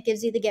the thing that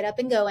gives you the get up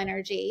and go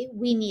energy.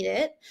 We need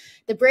it.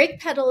 The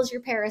brake pedal is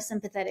your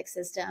parasympathetic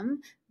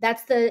system.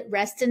 That's the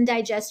rest and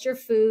digest your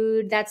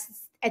food.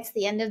 It's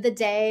the end of the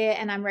day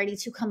and I'm ready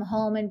to come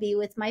home and be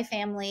with my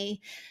family.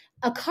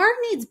 A car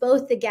needs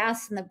both the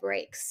gas and the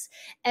brakes.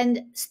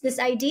 And this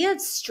idea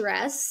of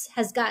stress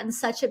has gotten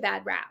such a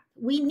bad rap.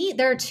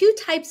 There are two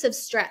types of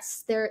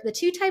stress. The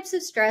two types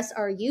of stress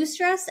are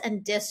eustress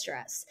and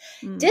distress.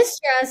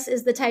 Distress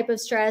is the type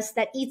of stress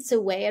that eats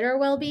away at our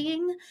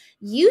well-being.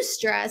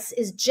 Eustress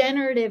is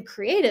generative,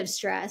 creative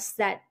stress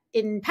that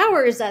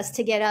empowers us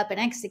to get up and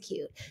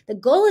execute. The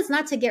goal is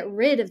not to get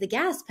rid of the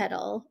gas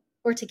pedal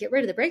or to get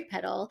rid of the brake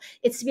pedal.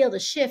 It's to be able to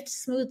shift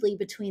smoothly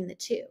between the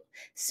two.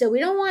 So we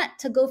don't want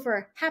to go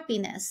for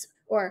happiness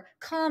or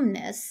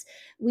calmness.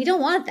 We don't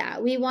want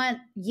that. We want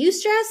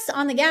eustress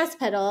on the gas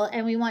pedal,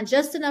 and we want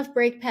just enough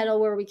brake pedal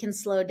where we can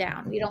slow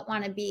down. We don't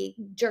want to be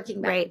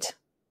jerking back. Right.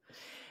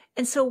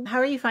 And so how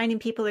are you finding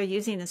people are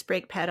using this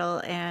brake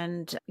pedal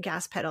and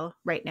gas pedal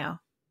right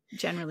now,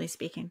 generally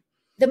speaking?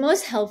 The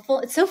most helpful,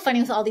 it's so funny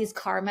with all these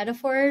car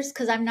metaphors,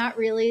 because I'm not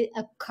really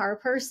a car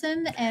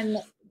person, and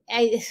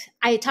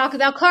I talk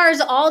about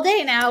cars all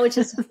day now, which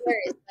is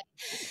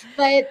hilarious.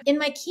 But in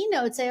my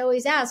keynotes, I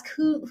always ask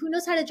who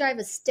knows how to drive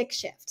a stick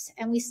shift?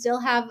 And we still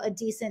have a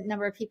decent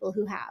number of people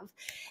who have.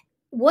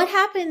 What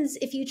happens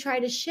if you try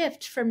to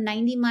shift from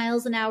 90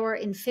 miles an hour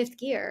in fifth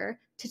gear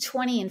to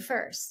 20 in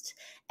first?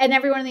 And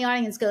everyone in the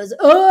audience goes,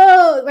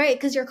 oh, right,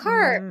 because your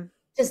car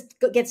just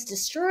gets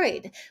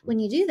destroyed when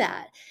you do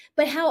that.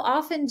 But how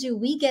often do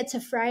we get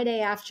to Friday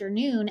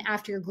afternoon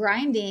after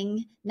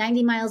grinding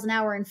 90 miles an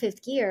hour in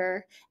fifth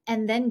gear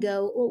and then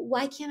go, well,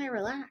 why can't I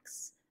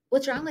relax?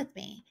 what's wrong with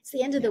me? It's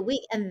the end of the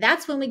week. And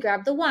that's when we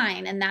grab the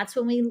wine. And that's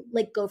when we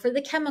like go for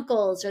the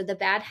chemicals or the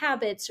bad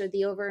habits or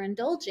the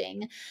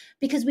overindulging,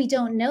 because we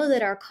don't know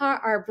that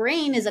our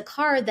brain is a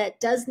car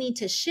that does need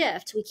to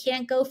shift. We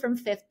can't go from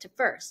fifth to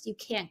first. You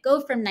can't go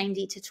from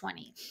 90 to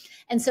 20.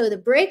 And so the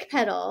brake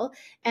pedal,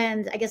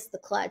 and I guess the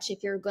clutch,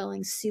 if you're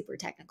going super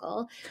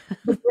technical,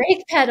 the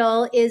brake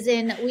pedal is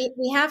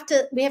we have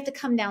to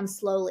come down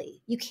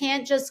slowly. You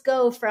can't just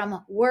go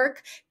from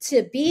work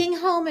to being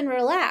home and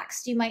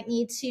relaxed. You might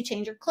need to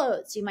change your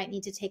clothes. You might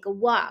need to take a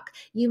walk.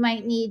 You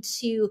might need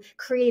to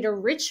create a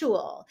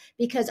ritual,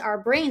 because our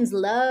brains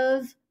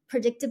love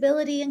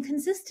predictability and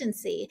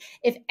consistency.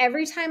 If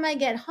every time I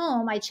get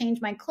home, I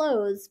change my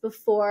clothes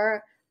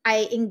before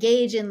I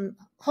engage in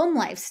home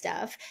life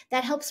stuff,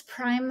 that helps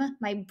prime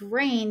my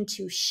brain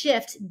to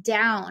shift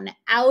down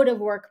out of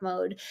work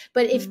mode.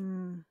 But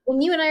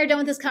when you and I are done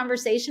with this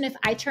conversation, if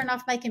I turn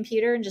off my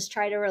computer and just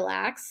try to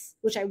relax,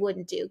 which I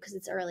wouldn't do because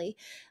it's early,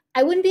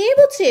 I wouldn't be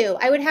able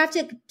to. I would have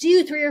to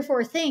do 3 or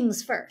 4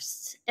 things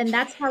first. And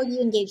that's how you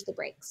engage the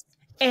brakes.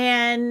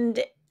 And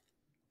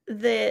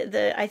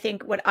I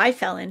think what I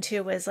fell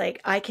into was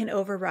like, I can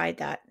override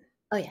that.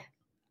 Oh yeah.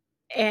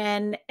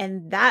 And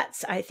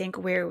that's, I think,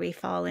 where we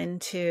fall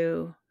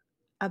into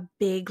a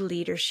big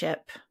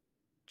leadership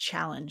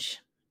challenge,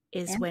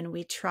 is when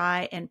we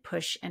try and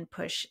push and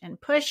push and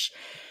push,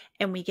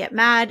 and we get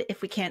mad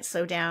if we can't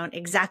slow down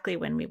exactly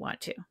when we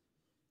want to.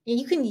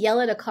 You can yell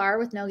at a car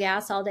with no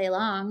gas all day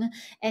long,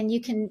 and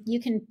you can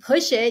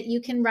push it, you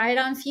can ride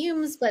on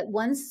fumes, but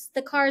once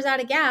the car's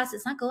out of gas,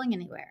 it's not going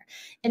anywhere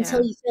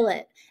until you feel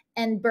it.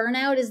 And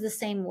burnout is the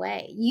same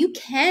way. You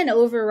can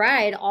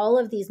override all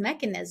of these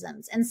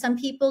mechanisms, and some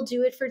people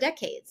do it for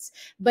decades,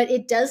 but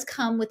it does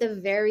come with a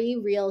very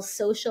real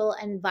social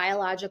and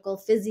biological,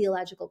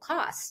 physiological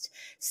cost.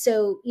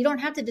 So you don't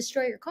have to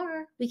destroy your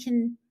car. We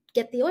can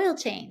get the oil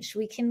changed.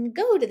 We can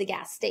go to the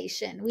gas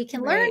station. We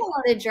can learn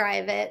how to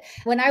drive it.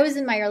 When I was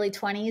in my early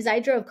 20s,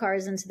 I drove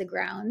cars into the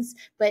grounds,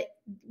 but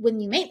when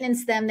you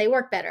maintenance them, they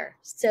work better.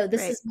 So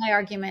this is my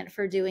argument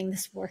for doing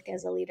this work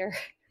as a leader.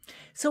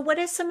 So what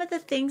are some of the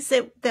things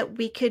that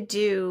we could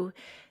do,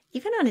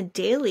 even on a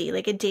daily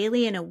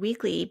and a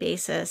weekly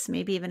basis,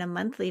 maybe even a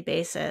monthly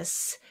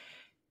basis,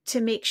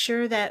 to make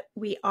sure that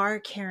we are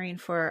caring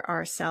for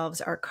ourselves,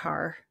 our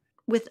car,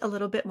 with a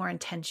little bit more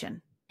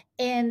intention?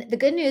 And the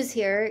good news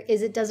here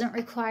is it doesn't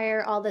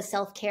require all the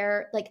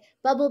self-care, like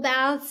bubble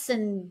baths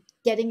and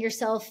getting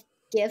yourself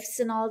gifts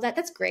and all of that.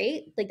 That's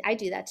great. Like I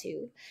do that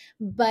too.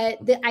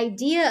 But the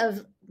idea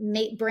of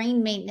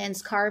brain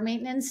maintenance, car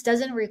maintenance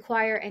doesn't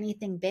require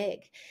anything big.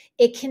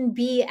 It can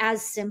be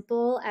as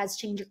simple as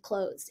change your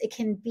clothes. It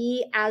can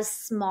be as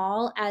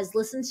small as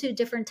listen to a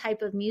different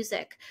type of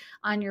music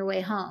on your way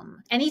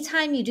home.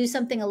 Anytime you do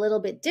something a little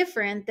bit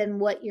different than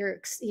what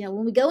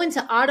when we go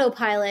into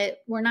autopilot,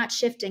 we're not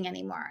shifting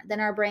anymore.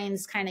 Then our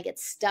brains kind of get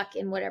stuck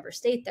in whatever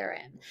state they're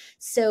in.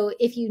 So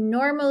if you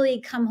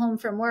normally come home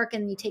from work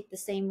and you take the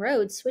same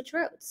road, switch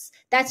roads.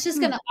 That's just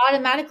going to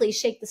automatically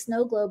shake the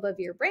snow globe of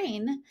your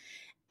brain.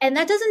 And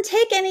that doesn't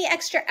take any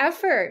extra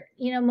effort.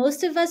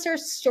 Most of us are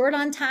short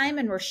on time,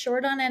 and we're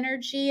short on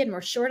energy, and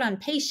we're short on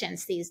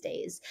patience these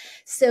days.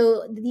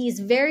 So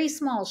these very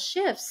small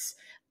shifts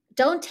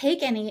don't take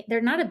they're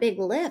not a big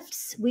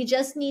lifts. We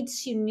just need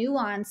to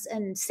nuance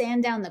and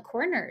sand down the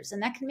corners,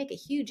 and that can make a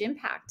huge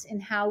impact in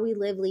how we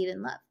live, lead,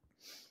 and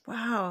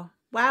love.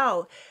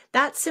 Wow.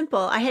 That's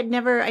simple. I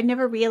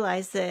never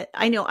realized that.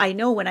 I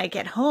know when I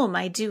get home,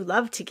 I do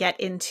love to get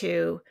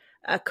into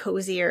a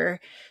cozier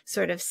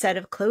sort of set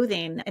of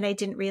clothing. And I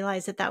didn't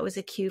realize that was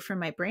a cue for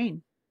my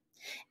brain.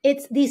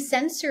 It's these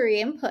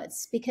sensory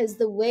inputs, because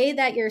the way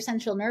that your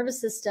central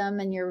nervous system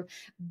and your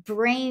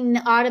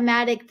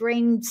automatic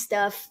brain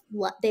stuff,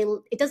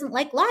 it doesn't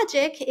like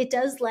logic. It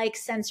does like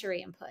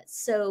sensory inputs.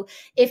 So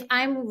if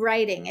I'm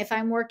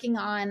working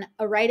on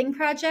a writing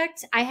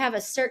project, I have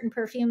a certain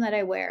perfume that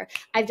I wear.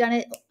 I've done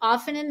it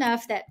often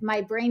enough that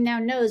my brain now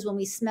knows when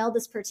we smell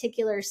this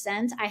particular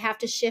scent, I have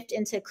to shift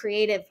into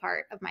creative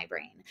part of my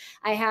brain.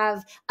 I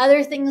have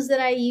other things that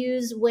I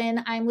use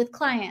when I'm with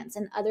clients,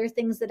 and other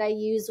things that I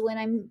use when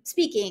I'm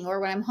speaking,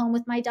 or when I'm home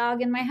with my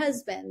dog and my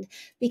husband,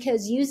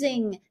 because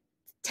using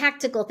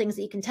tactical things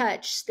that you can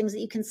touch, things that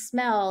you can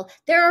smell,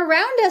 they're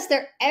around us.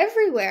 They're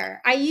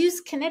everywhere. I use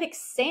kinetic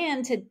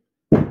sand to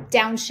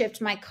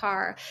downshift my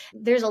car.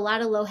 There's a lot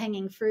of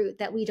low-hanging fruit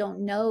that we don't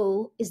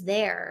know is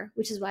there,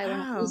 which is why we're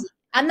not using it.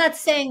 I'm not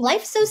saying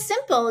life's so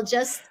simple,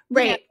 just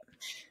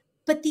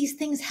but these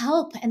things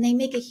help, and they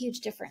make a huge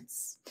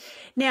difference.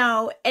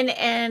 Now,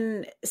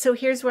 and so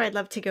here's where I'd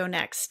love to go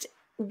next.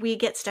 We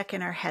get stuck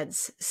in our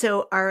heads.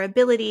 So our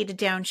ability to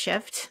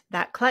downshift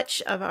that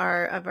clutch of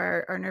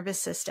our nervous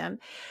system,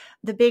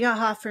 the big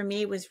aha for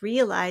me was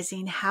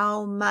realizing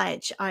how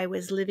much I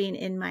was living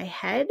in my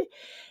head,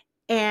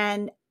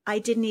 and I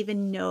didn't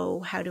even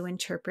know how to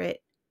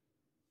interpret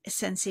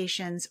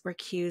sensations or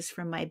cues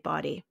from my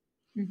body.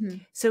 Mm-hmm.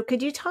 So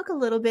could you talk a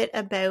little bit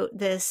about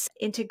this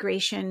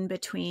integration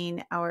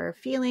between our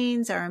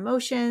feelings, our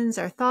emotions,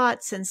 our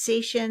thoughts,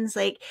 sensations,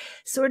 like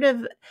sort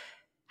of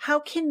how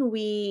can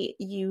we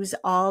use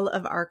all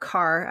of our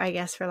car, I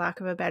guess, for lack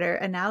of a better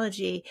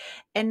analogy,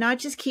 and not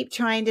just keep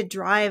trying to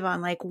drive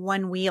on like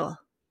one wheel?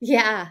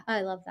 Yeah,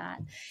 I love that.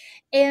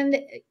 And,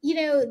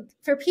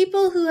 for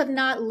people who have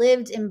not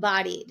lived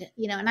embodied,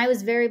 and I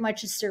was very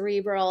much a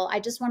cerebral, I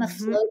just want to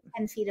Mm-hmm. float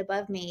 10 feet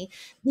above me.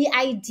 The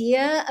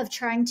idea of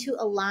trying to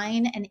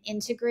align and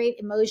integrate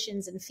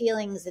emotions and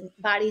feelings and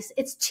bodies,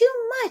 it's too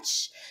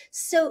much.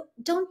 So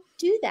don't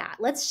do that.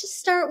 Let's just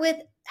start with,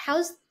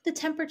 how's the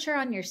temperature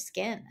on your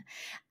skin?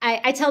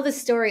 I tell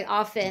this story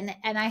often,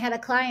 and I had a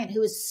client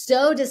who was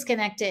so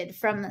disconnected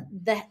from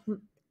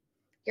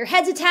your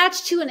head's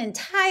attached to an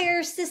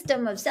entire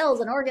system of cells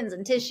and organs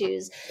and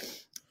tissues.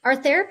 Our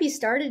therapy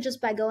started just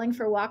by going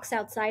for walks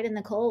outside in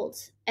the cold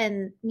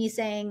and me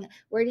saying,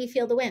 where do you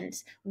feel the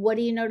wind? What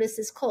do you notice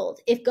is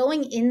cold? If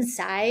going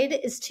inside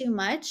is too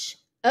much,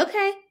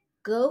 okay,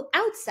 go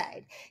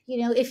outside.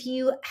 If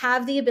you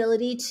have the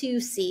ability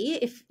to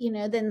see,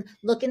 then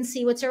look and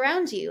see what's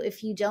around you.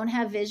 If you don't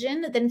have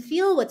vision, then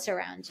feel what's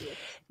around you.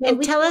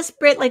 And tell us,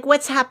 Britt, like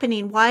what's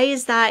happening? Why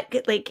is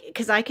that? Like,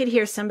 because I could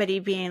hear somebody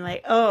being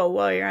like, oh,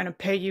 well, you're going to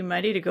pay you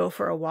money to go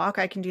for a walk.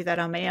 I can do that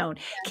on my own.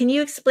 Yeah. Can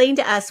you explain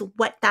to us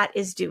what that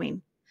is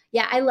doing?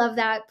 Yeah, I love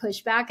that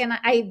pushback, and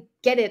I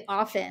get it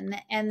often.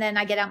 And then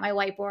I get out my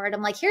whiteboard.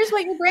 I'm like, here's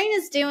what your brain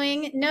is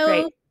doing. No,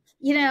 right.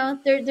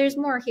 There's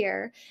more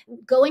here.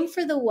 Going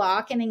for the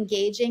walk and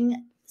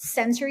engaging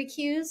sensory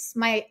cues.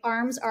 My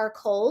arms are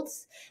cold.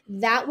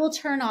 That will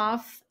turn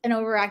off an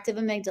overactive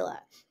amygdala.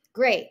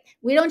 Great.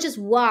 We don't just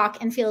walk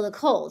and feel the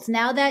cold.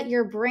 Now that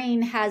your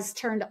brain has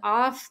turned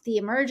off the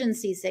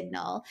emergency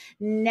signal,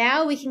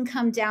 now we can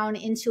come down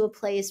into a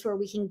place where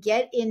we can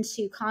get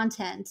into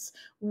content.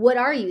 What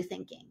are you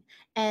thinking?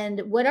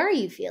 And what are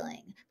you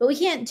feeling? But we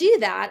can't do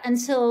that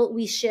until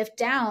we shift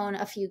down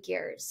a few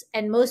gears.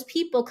 And most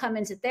people come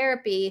into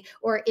therapy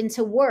or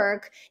into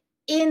work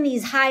in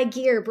these high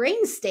gear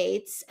brain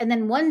states and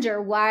then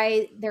wonder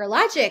why their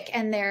logic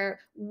and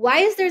why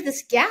is there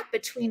this gap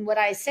between what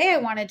I say I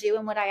want to do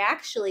and what I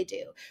actually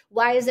do?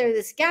 Why is there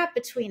this gap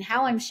between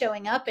how I'm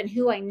showing up and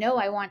who I know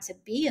I want to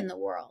be in the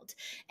world?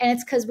 And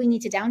it's because we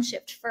need to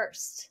downshift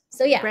first.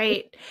 So yeah,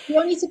 right. You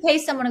don't need to pay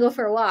someone to go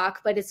for a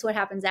walk, but it's what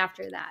happens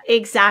after that.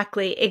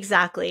 Exactly.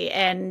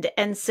 And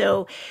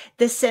so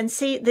this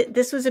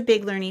was a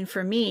big learning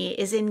for me,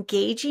 is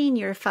engaging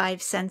your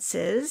five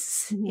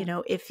senses.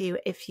 Mm-hmm.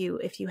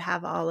 If you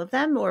have all of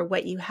them, or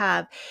what you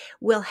have,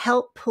 will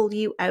help pull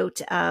you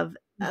out of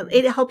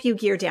it'll help you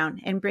gear down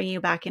and bring you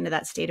back into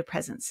that state of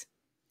presence.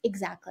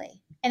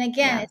 Exactly. And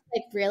again, It's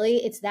like, really,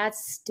 it's that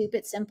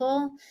stupid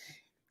simple.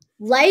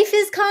 Life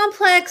is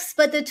complex,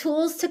 but the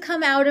tools to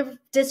come out of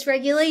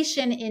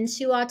dysregulation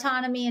into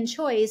autonomy and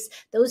choice,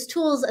 those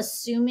tools,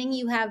 assuming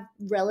you have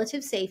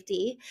relative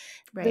safety,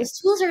 right. Those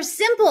tools are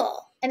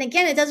simple. And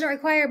again, it doesn't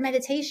require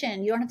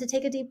meditation. You don't have to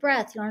take a deep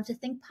breath. You don't have to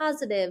think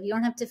positive. You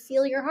don't have to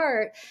feel your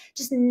heart.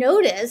 Just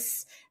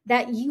notice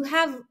that you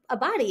have a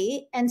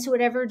body, and to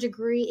whatever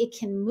degree it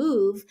can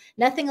move,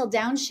 nothing will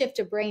downshift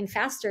a brain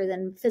faster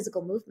than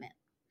physical movement.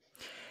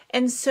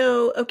 And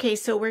so, okay,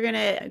 so we're going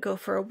to go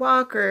for a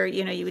walk, or,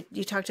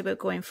 you talked about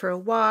going for a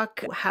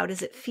walk. How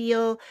does it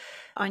feel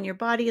on your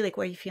body? Like,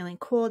 were you feeling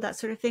cold, that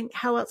sort of thing?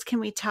 How else can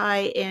we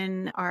tie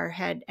in our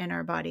head and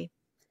our body?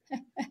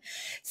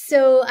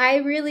 So I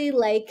really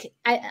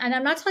and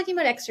I'm not talking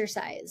about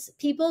exercise.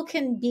 People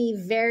can be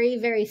very,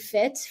 very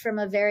fit from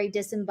a very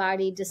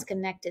disembodied,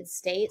 disconnected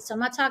state. So I'm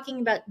not talking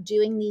about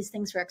doing these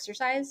things for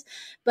exercise,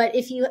 but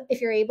if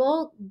you're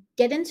able,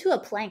 get into a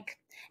plank.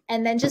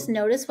 And then just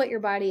notice what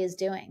your body is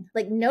doing.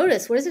 Like,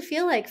 notice, what does it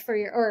feel like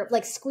or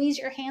like squeeze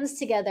your hands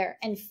together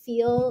and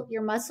feel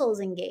your muscles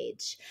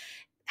engage.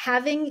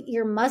 Having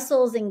your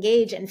muscles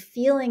engage and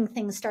feeling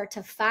things start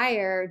to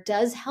fire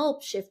does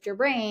help shift your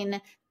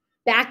brain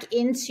back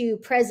into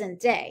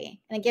present day.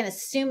 And again,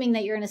 assuming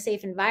that you're in a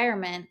safe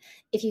environment,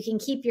 if you can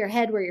keep your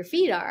head where your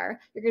feet are,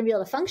 you're going to be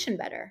able to function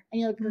better.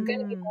 And you're going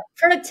to be more.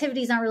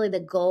 Productivity is not really the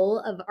goal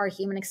of our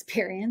human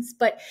experience,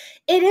 but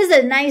it is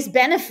a nice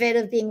benefit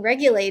of being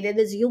regulated,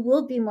 as you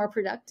will be more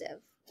productive.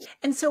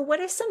 And so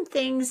what are some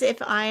things,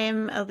 if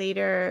I'm a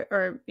leader,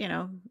 or,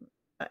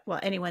 well,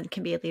 anyone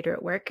can be a leader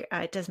at work.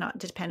 It does not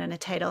depend on a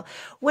title.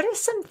 What are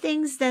some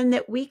things then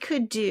that we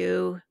could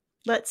do,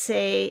 let's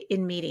say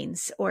in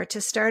meetings, or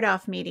to start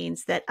off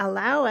meetings, that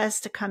allow us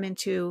to come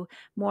into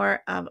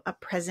more of a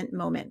present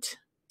moment?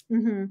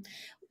 Mm-hmm.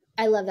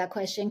 I love that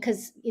question,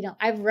 because,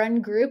 I've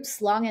run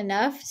groups long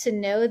enough to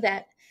know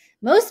that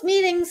most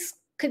meetings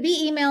could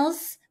be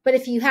emails, but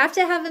if you have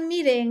to have a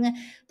meeting,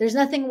 there's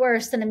nothing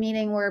worse than a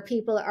meeting where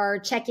people are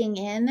checking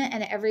in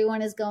and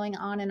everyone is going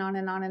on and on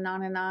and on and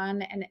on and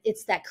on. And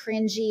it's that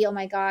cringy, oh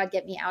my God,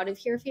 get me out of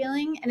here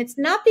feeling. And it's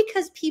not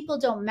because people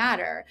don't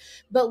matter,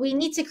 but we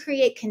need to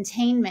create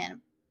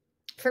containment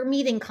for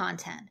meeting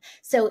content.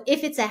 So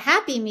if it's a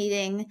happy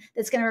meeting,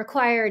 that's going to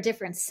require a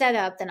different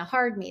setup than a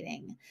hard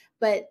meeting.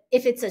 But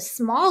if it's a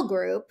small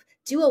group,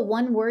 do a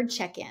one-word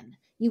check-in.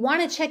 You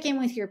want to check in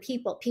with your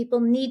people. People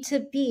need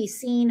to be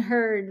seen,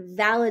 heard,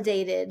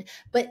 validated,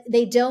 but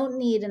they don't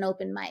need an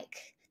open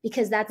mic.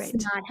 because that's Right.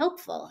 not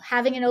helpful.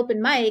 Having an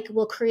open mic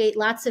will create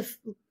lots of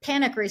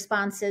panic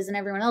responses in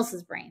everyone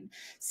else's brain.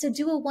 So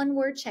do a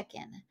 1-word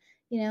check-in,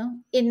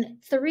 in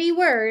 3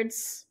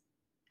 words.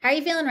 How are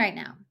you feeling right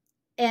now?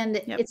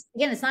 And Yep.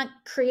 it's not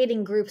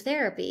creating group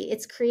therapy.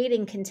 It's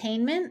creating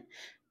containment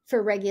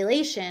for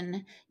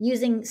regulation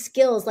using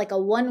skills like a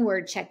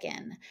 1-word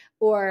check-in,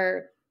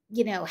 or,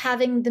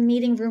 having the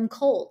meeting room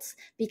cold,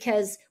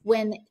 because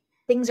when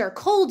things are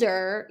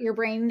colder, your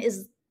brain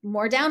is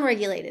more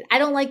downregulated. I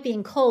don't like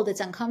being cold. It's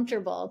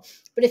uncomfortable.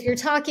 But if you're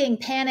talking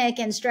panic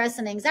and stress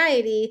and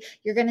anxiety,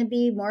 you're going to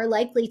be more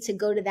likely to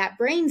go to that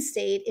brain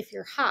state if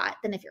you're hot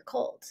than if you're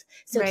cold.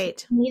 So keep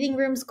Right. meeting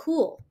rooms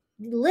cool.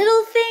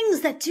 Little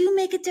things that do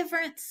make a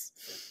difference.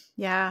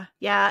 Yeah.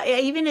 Yeah.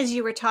 Even as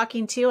you were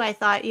talking too, I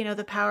thought,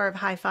 the power of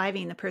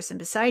high-fiving the person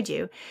beside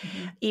you,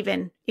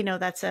 even,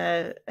 that's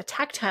a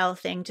tactile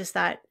thing. Just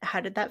that,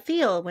 how did that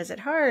feel? Was it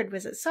hard?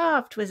 Was it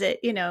soft? Was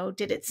it,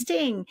 did it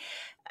sting?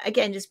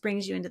 Again, just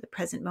brings you into the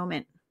present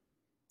moment.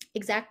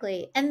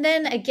 Exactly. And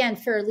then again,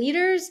 for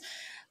leaders,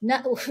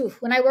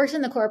 when I worked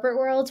in the corporate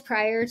world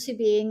prior to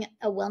being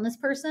a wellness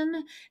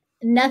person,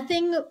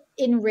 nothing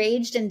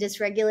enraged and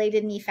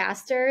dysregulated me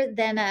faster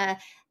than a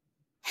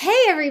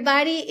 "Hey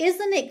everybody,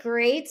 isn't it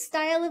great?"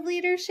 style of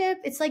leadership.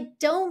 It's like,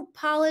 don't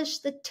polish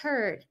the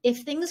turd.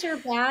 If things are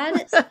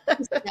bad,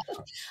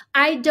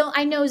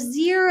 I know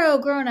 0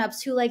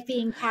 grown-ups who like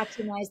being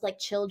patronized like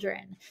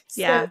children.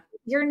 So Yeah.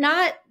 you're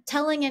not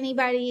telling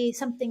anybody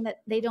something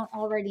that they don't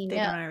already They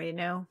know. don't already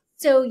know.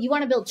 So you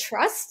want to build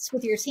trust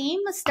with your team?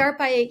 Start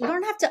by, you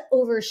don't have to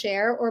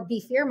overshare or be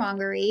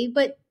fear-mongery,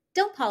 but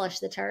don't polish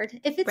the turd.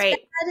 If it's Right.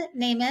 bad,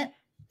 name it.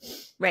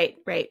 Right,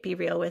 right. Be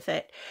real with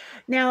it.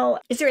 Now,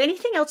 is there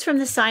anything else from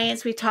the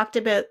science? We talked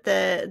about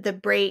the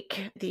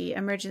brake, the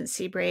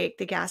emergency brake,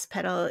 the gas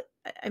pedal.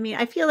 I mean,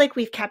 I feel like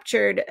we've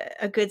captured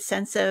a good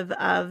sense of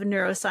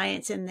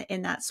neuroscience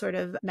in that sort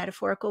of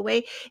metaphorical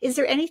way. Is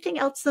there anything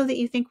else though that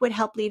you think would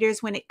help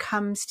leaders when it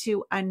comes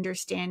to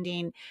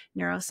understanding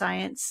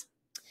neuroscience?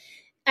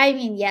 I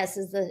mean, yes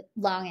is the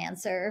long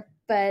answer,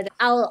 but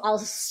I'll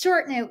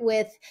shorten it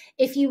with,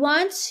 if you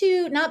want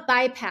to not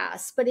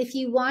bypass, but if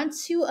you want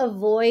to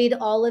avoid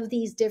all of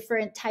these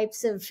different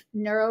types of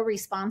neuro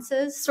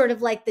responses, sort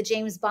of like the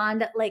James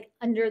Bond, like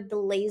under the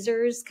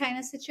lasers kind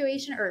of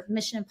situation, or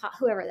Mission Impossible,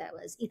 whoever that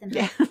was, Ethan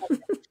Hunt. Yeah.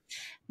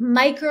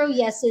 Micro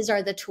yeses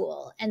are the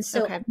tool. And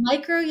so Okay.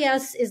 micro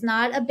yes is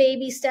not a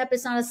baby step.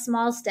 It's not a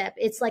small step.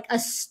 It's like a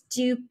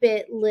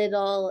stupid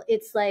little,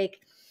 it's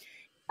like,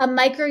 a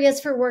micro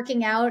yes for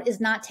working out is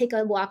not take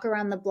a walk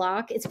around the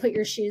block. It's put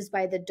your shoes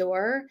by the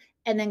door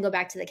and then go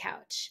back to the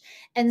couch.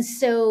 And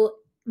so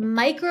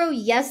micro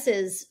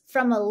yeses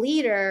from a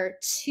leader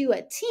to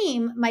a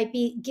team might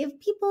be give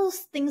people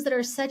things that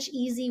are such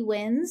easy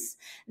wins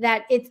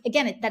that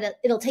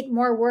it'll take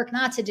more work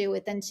not to do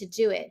it than to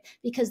do it,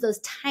 because those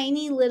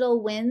tiny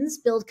little wins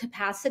build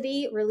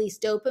capacity, release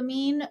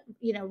dopamine,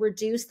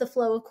 reduce the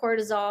flow of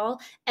cortisol,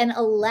 and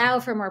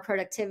allow for more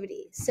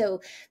productivity. So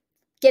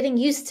getting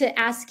used to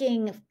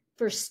asking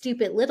for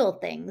stupid little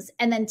things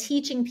and then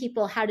teaching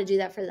people how to do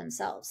that for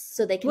themselves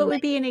so they can What win.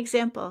 would be an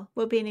example?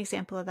 What would be an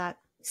example of that?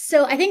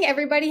 So I think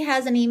everybody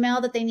has an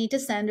email that they need to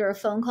send or a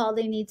phone call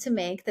they need to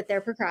make that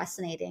they're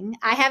procrastinating.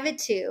 I have it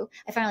too.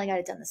 I finally got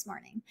it done this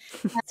morning.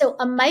 So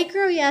a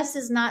micro yes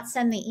is not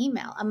send the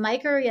email. A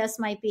micro yes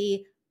might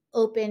be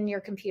open your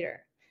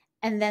computer.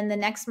 And then the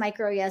next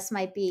micro yes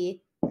might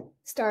be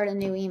start a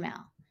new email.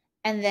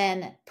 And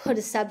then put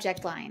a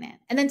subject line in,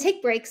 and then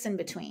take breaks in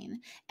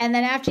between. And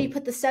then after you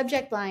put the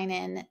subject line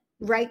in,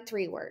 write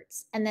 3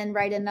 words, and then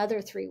write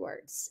another 3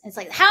 words. It's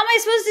like, how am I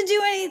supposed to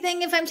do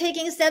anything if I'm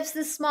taking steps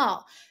this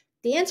small?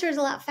 The answer is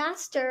a lot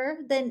faster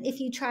than if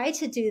you try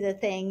to do the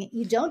thing,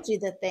 you don't do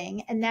the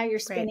thing, and now you're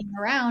spinning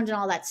around and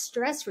all that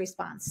stress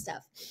response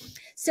stuff.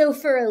 So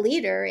for a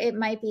leader, it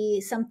might be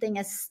something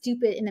as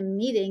stupid in a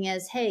meeting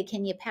as, hey,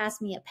 can you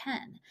pass me a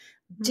pen?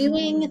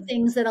 Doing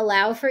things that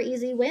allow for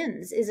easy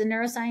wins is a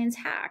neuroscience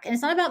hack. And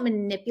it's not about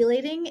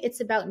manipulating.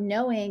 It's about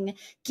knowing,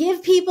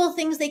 give people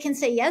things they can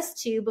say yes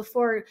to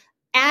before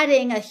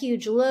adding a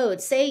huge load.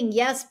 Saying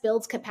yes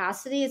builds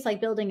capacity. It's like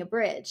building a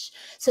bridge.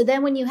 So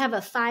then when you have a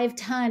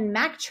 5-ton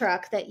Mack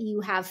truck that you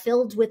have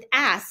filled with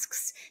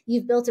asks,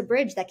 you've built a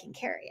bridge that can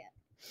carry it.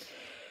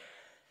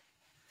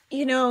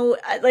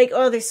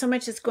 There's so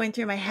much that's going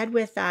through my head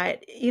with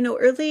that.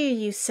 Earlier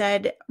you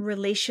said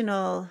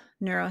relational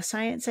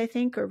neuroscience, I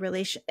think, or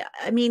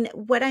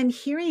what I'm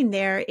hearing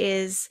there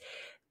is,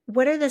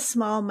 what are the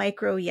small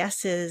micro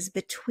yeses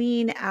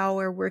between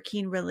our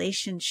working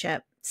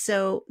relationship?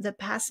 So the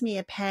pass me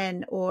a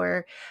pen,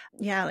 or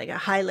like a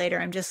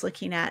highlighter I'm just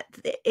looking at,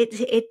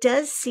 it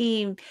does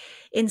seem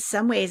in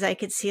some ways I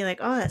could see like,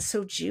 oh, that's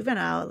so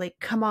juvenile. Like,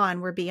 come on,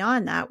 we're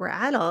beyond that. We're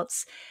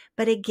adults.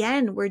 But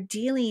again, we're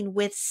dealing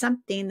with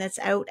something that's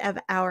out of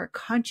our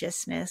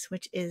consciousness,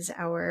 which is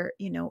our,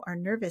 our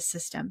nervous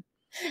system.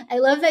 I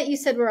love that you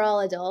said we're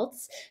all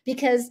adults,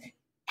 because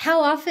how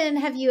often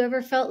have you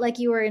ever felt like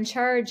you were in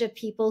charge of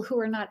people who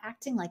are not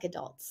acting like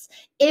adults?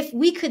 If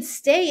we could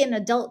stay in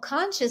adult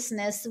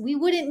consciousness, we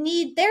wouldn't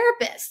need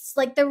therapists.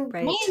 Like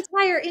my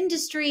entire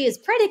industry is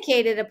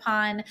predicated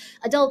upon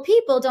adult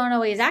people don't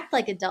always act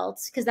like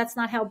adults, because that's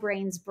not how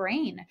brains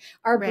brain.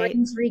 Our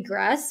brains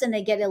regress and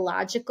they get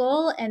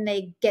illogical and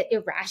they get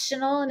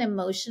irrational and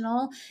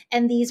emotional.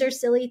 And these are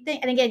silly things.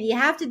 And again, you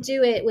have to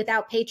do it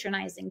without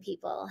patronizing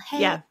people.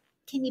 Hey,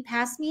 can you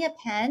pass me a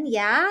pen?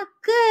 Yeah,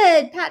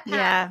 good. Pat, pat.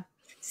 Yeah.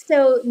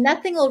 So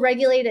nothing will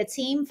regulate a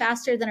team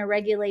faster than a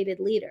regulated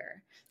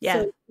leader. Yeah.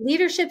 So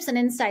leadership's an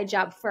inside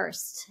job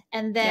first,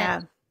 and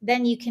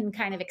then you can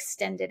kind of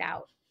extend it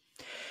out.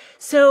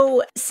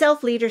 So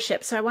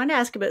self-leadership. So I want to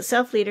ask about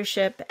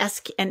self-leadership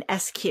and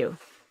SQ.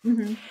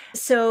 Mm-hmm.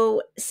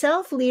 So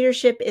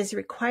self-leadership is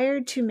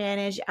required to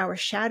manage our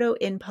shadow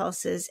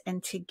impulses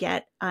and to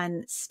get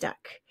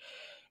unstuck.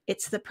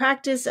 It's the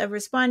practice of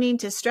responding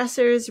to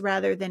stressors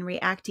rather than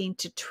reacting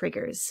to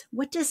triggers.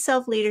 What does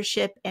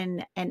self-leadership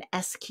and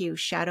SQ,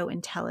 shadow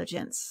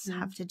intelligence,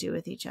 have to do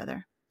with each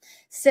other?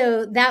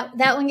 So that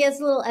one gets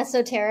a little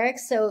esoteric.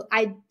 So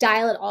I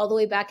dial it all the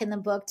way back in the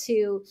book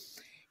to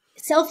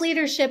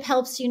self-leadership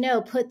helps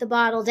put the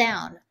bottle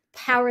down,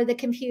 power the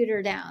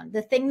computer down.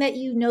 The thing that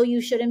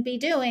you shouldn't be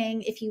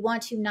doing, if you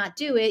want to not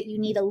do it, you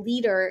need a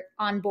leader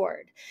on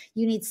board.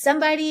 You need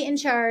somebody in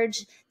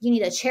charge. You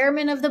need a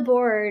chairman of the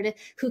board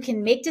who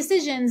can make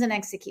decisions and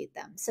execute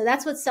them. So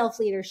that's what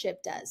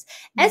self-leadership does.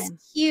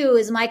 SQ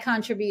is my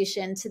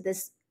contribution to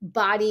this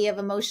body of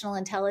emotional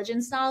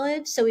intelligence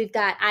knowledge. So we've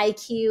got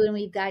IQ and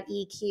we've got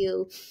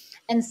EQ.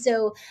 And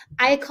so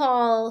I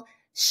call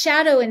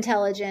shadow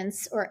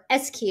intelligence, or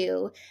SQ,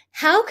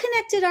 how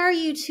connected are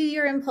you to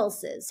your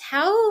impulses?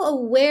 How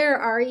aware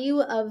are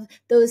you of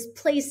those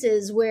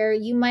places where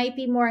you might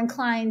be more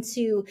inclined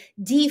to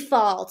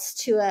default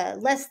to a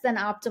less than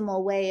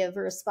optimal way of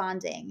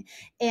responding?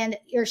 And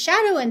your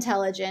shadow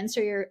intelligence,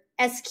 or your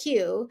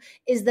SQ,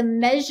 is the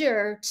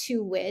measure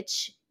to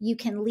which you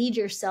can lead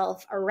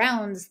yourself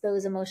around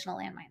those emotional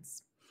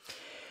landmines.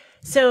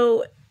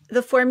 So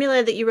the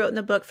formula that you wrote in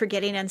the book for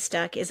getting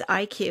unstuck is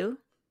IQ,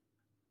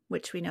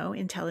 which we know,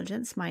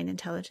 intelligence, mind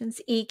intelligence,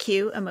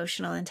 EQ,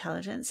 emotional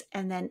intelligence,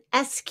 and then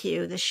SQ,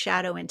 the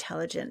shadow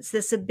intelligence,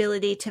 this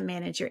ability to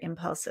manage your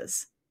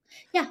impulses.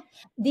 Yeah.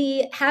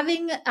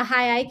 Having a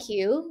high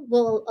IQ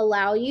will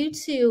allow you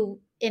to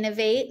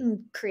innovate and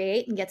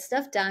create and get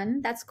stuff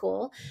done. That's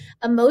cool.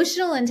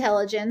 Emotional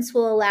intelligence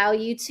will allow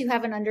you to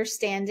have an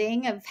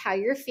understanding of how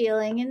you're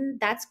feeling, and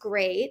that's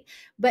great.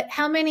 But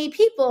how many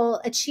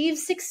people achieve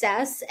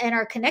success and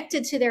are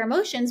connected to their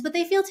emotions, but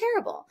they feel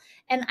terrible?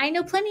 And I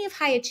know plenty of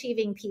high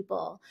achieving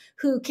people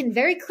who can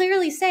very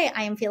clearly say,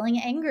 I am feeling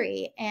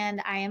angry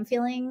and I am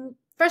feeling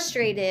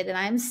frustrated and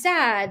I'm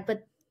sad,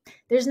 but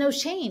there's no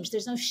change,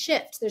 there's no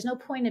shift, there's no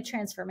point of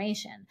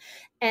transformation.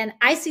 And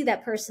I see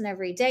that person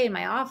every day in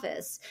my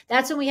office.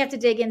 That's when we have to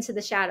dig into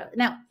the shadow.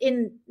 Now,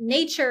 in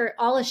nature,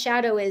 all a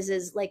shadow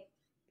is like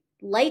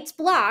light's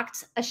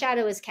blocked, a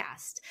shadow is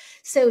cast.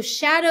 So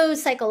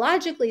shadows,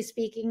 psychologically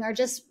speaking, are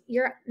just,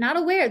 you're not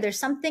aware. There's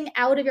something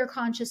out of your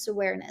conscious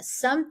awareness.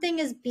 Something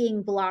is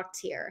being blocked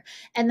here.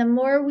 And the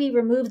more we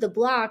remove the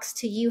blocks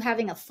to you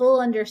having a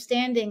full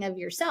understanding of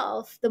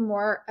yourself, the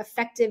more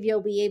effective you'll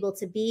be able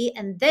to be.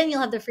 And then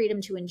you'll have the freedom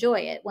to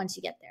enjoy it once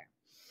you get there.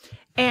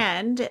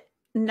 And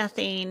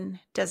nothing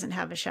doesn't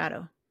have a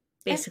shadow.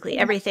 Basically,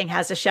 everything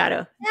has a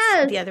shadow.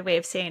 Yes. The other way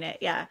of saying it.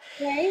 Yeah.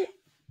 Right.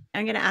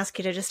 I'm going to ask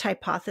you to just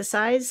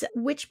hypothesize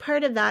which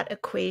part of that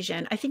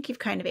equation, I think you've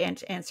kind of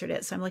answered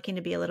it, so I'm looking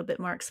to be a little bit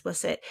more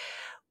explicit.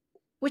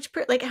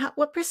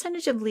 What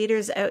percentage of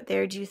leaders out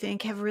there do you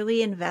think have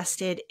really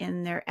invested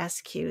in their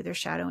SQ, their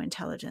shadow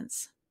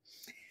intelligence?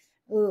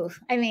 Ooh,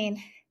 I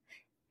mean,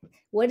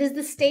 what is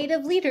the state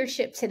of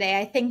leadership today?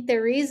 I think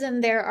the reason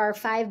there are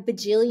 5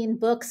 bajillion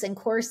books and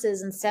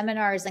courses and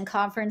seminars and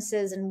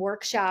conferences and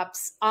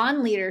workshops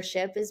on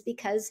leadership is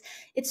because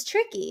it's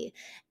tricky.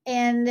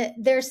 And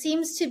there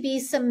seems to be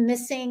some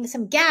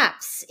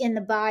gaps in the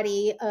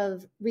body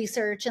of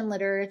research and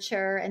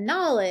literature and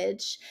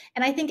knowledge.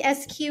 And I think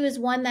SQ is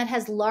one that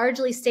has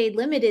largely stayed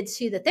limited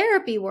to the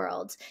therapy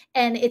world.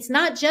 And it's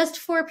not just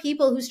for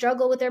people who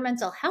struggle with their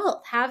mental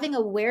health. Having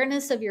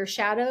awareness of your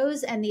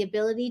shadows and the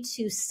ability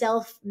to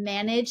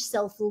self-manage,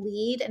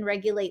 self-lead, and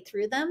regulate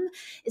through them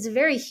is a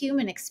very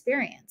human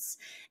experience.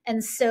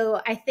 And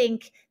so I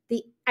think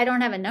I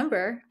don't have a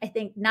number. I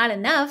think not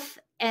enough.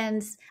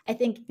 And I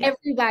think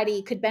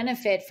everybody could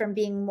benefit from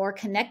being more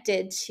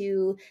connected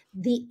to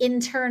the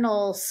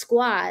internal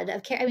squad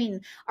of care. I mean,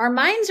 our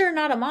minds are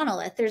not a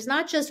monolith. There's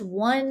not just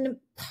one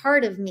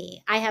part of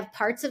me. I have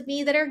parts of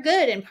me that are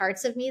good and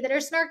parts of me that are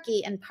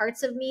snarky and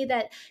parts of me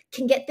that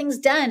can get things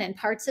done and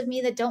parts of me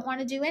that don't want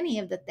to do any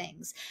of the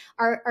things.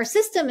 Our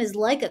system is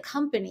like a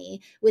company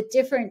with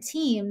different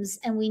teams,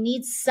 and we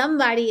need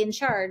somebody in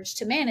charge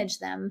to manage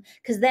them,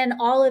 because then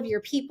all of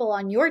your people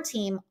on your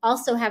team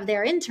also have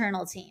their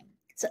internal team.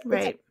 So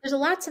there's a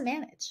lot to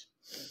manage.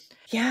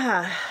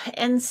 Yeah.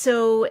 And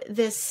so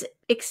this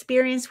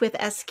experience with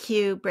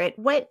SQ, Britt,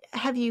 what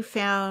have you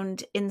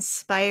found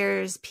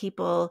inspires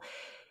people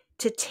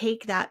to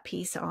take that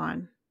piece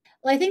on?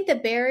 Well, I think the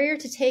barrier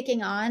to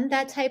taking on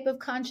that type of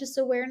conscious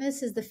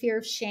awareness is the fear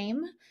of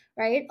shame,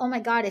 right? Oh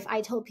my God, if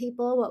I told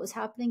people what was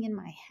happening in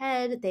my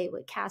head, they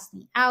would cast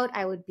me out.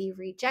 I would be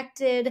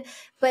rejected.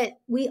 But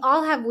we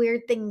all have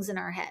weird things in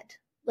our head.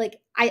 Like,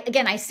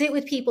 I sit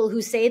with people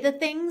who say the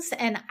things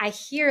and I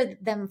hear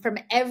them from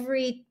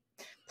every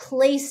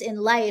place in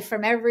life,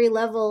 from every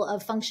level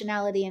of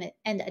functionality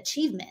and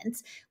achievement.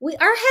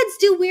 Our heads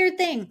do weird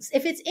things.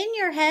 If it's in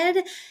your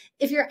head,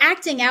 if you're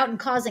acting out and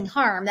causing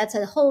harm, that's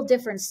a whole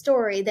different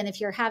story than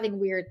if you're having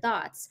weird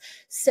thoughts.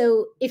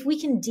 So if we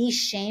can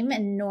de-shame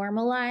and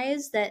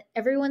normalize that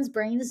everyone's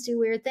brains do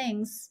weird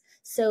things,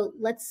 so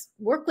let's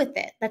work with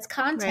it. That's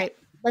content. Right.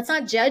 Let's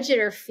not judge it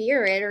or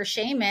fear it or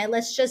shame it.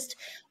 Let's just,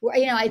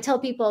 I tell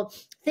people,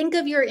 think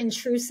of your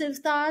intrusive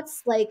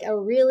thoughts like a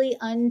really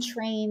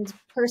untrained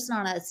person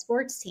on a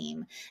sports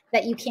team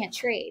that you can't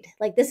trade.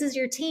 Like, this is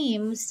your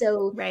team,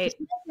 so Right.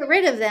 you can't get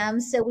rid of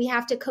them. So we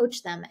have to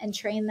coach them and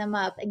train them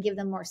up and give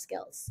them more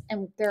skills.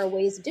 And there are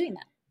ways of doing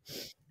that.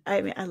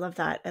 I mean, I love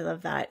that. I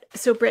love that.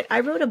 So, Britt,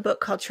 I wrote a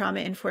book called Trauma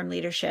Informed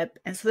Leadership.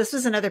 And so this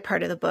was another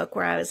part of the book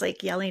where I was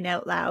like yelling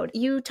out loud.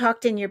 You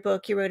talked in your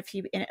book, you wrote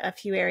in a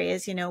few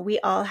areas, we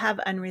all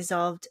have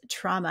unresolved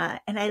trauma.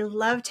 And I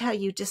loved how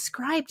you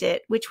described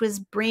it, which was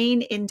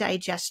brain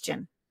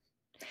indigestion.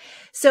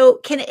 So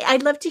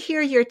I'd love to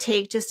hear your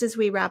take just as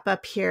we wrap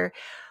up here.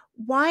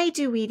 Why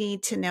do we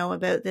need to know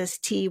about this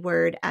T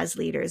word as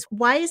leaders?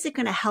 Why is it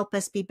going to help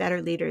us be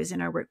better leaders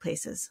in our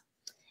workplaces?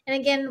 And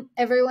again,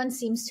 everyone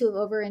seems to have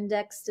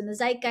over-indexed in the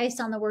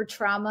zeitgeist on the word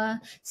trauma.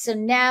 So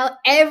now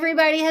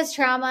everybody has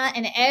trauma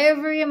and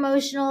every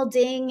emotional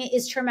ding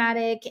is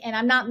traumatic. And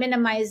I'm not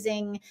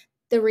minimizing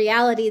the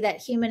reality that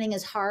humaning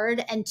is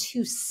hard. And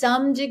to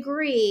some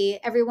degree,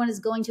 everyone is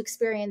going to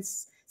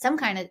experience some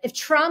kind of, if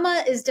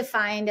trauma is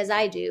defined as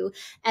I do,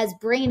 as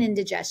brain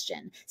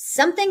indigestion,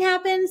 something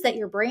happens that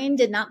your brain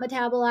did not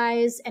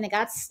metabolize and it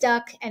got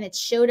stuck and it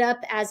showed up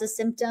as a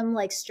symptom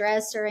like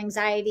stress or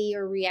anxiety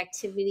or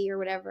reactivity or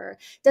whatever.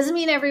 Doesn't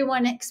mean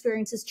everyone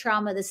experiences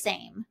trauma the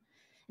same.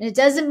 And it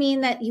doesn't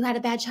mean that you had a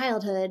bad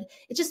childhood.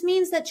 It just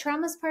means that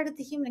trauma is part of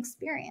the human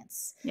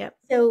experience. Yep.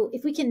 So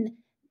if we can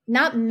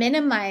not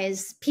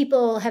minimize,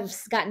 people have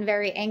gotten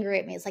very angry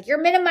at me. It's like,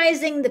 you're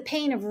minimizing the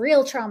pain of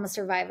real trauma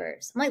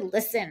survivors. I'm like,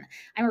 listen,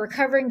 I'm a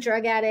recovering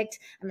drug addict.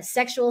 I'm a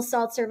sexual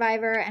assault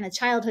survivor and a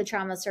childhood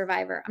trauma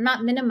survivor. I'm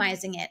not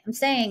minimizing it. I'm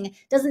saying it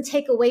doesn't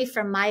take away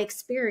from my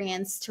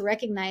experience to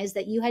recognize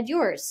that you had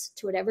yours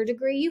to whatever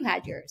degree you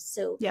had yours.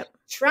 So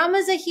trauma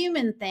is a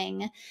human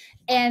thing.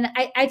 And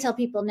I tell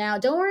people now,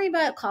 don't worry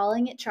about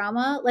calling it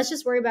trauma. Let's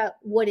just worry about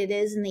what it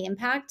is and the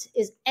impact.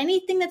 Is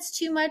anything that's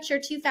too much or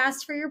too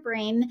fast for your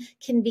brain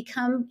can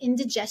become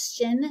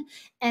indigestion.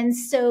 And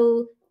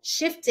so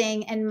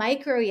shifting and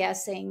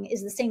micro-yesing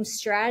is the same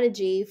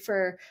strategy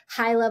for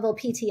high-level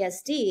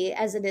PTSD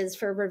as it is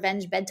for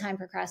revenge bedtime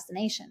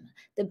procrastination.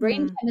 The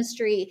brain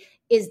chemistry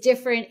is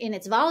different in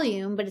its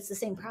volume, but it's the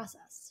same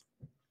process.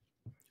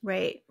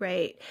 Right,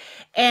 right.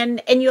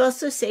 And you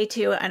also say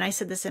too, and I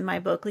said this in my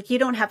book, like, you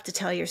don't have to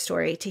tell your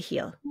story to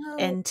heal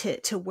and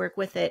to work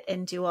with it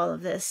and do all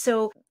of this.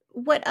 So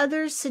what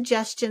other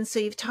suggestions? So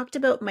you've talked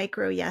about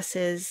micro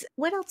yeses.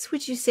 What else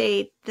would you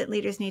say that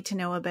leaders need to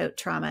know about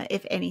trauma,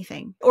 if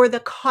anything, or the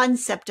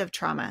concept of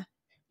trauma?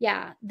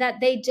 Yeah, that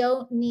they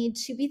don't need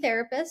to be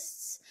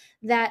therapists,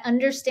 that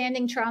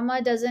understanding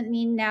trauma doesn't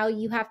mean now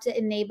you have to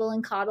enable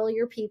and coddle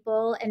your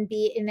people and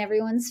be in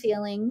everyone's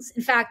feelings.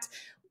 In fact,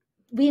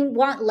 we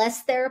want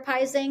less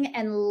therapizing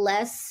and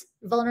less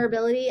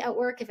vulnerability at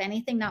work, if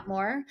anything, not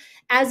more.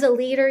 As a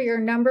leader, your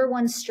number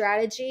one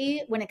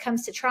strategy when it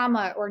comes to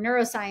trauma or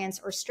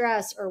neuroscience or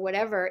stress or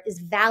whatever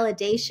is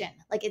validation.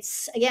 Like,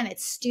 it's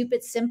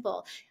stupid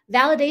simple.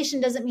 Validation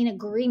doesn't mean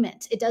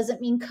agreement. It doesn't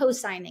mean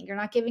co-signing. You're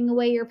not giving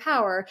away your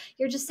power.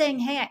 You're just saying,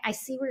 hey, I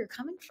see where you're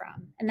coming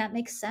from. And that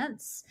makes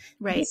sense.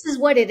 Right. This is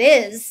what it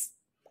is.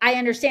 I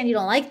understand you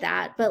don't like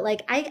that, but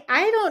like, I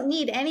don't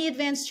need any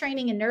advanced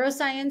training in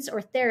neuroscience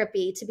or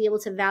therapy to be able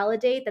to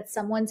validate that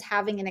someone's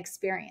having an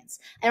experience.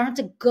 I don't have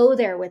to go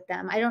there with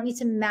them. I don't need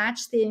to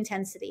match the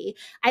intensity.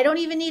 I don't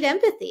even need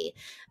empathy.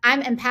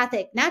 I'm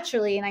empathic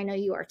naturally, and I know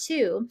you are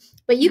too,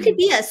 but you could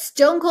be a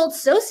stone cold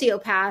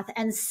sociopath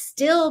and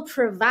still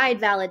provide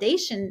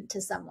validation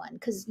to someone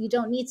because you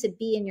don't need to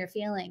be in your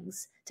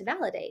feelings to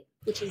validate,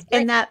 which is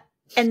great.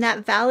 And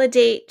that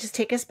validate, just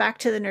take us back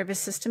to the nervous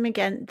system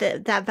again.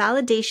 That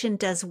validation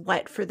does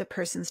what for the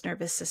person's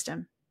nervous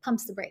system?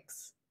 Pumps the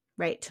brakes.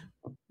 Right.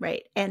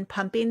 Right. And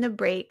pumping the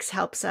brakes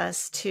helps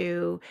us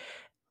to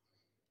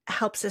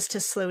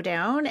slow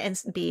down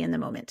and be in the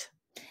moment.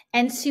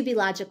 And to be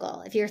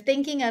logical. If you're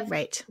thinking of,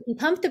 right, you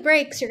pump the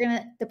brakes,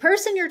 the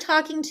person you're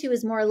talking to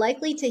is more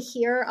likely to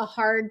hear a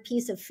hard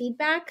piece of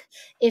feedback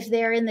if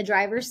they're in the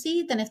driver's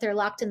seat than if they're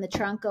locked in the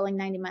trunk going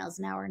 90 miles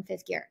an hour in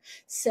fifth gear.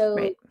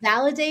 So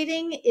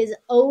validating is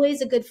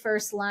always a good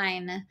first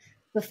line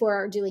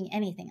before doing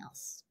anything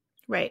else.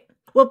 Right.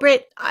 Well,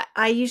 Britt,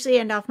 I usually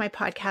end off my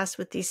podcast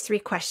with these 3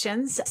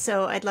 questions.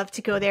 So I'd love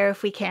to go there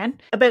if we can,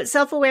 about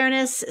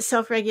self-awareness,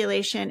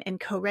 self-regulation, and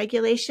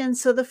co-regulation.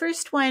 So the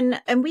first one,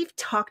 and we've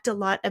talked a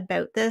lot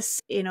about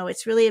this,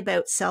 it's really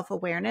about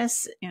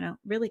self-awareness,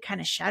 really kind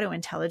of shadow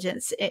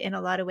intelligence in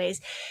a lot of ways.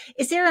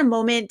 Is there a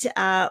moment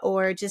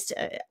or just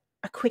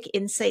a quick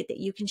insight that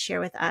you can share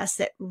with us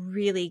that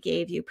really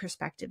gave you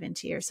perspective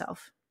into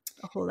yourself?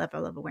 A whole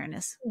level of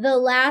awareness. The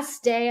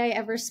last day I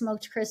ever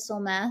smoked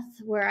crystal meth,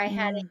 where I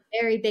had a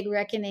very big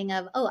reckoning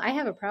of, oh, I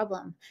have a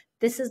problem.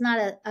 This is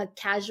not a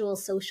casual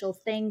social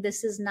thing.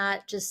 This is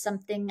not just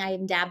something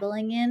I'm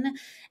dabbling in.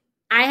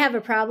 I have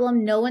a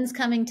problem. No one's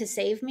coming to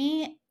save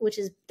me, which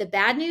is the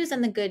bad news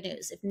and the good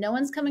news. If no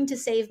one's coming to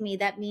save me,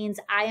 that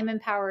means I am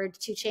empowered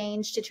to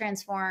change, to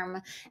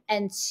transform,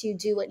 and to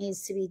do what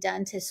needs to be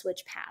done to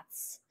switch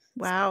paths.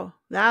 Wow.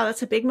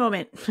 That's a big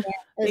moment.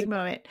 Yeah, big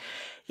moment.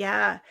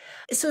 Yeah.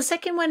 So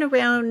second one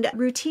around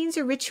routines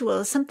or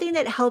rituals, something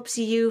that helps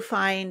you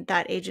find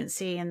that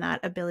agency and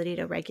that ability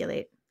to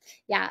regulate.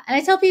 Yeah. And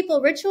I tell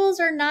people rituals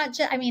are not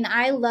just,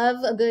 I love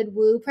a good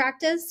woo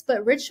practice,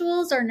 but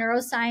rituals are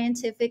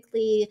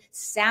neuroscientifically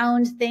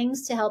sound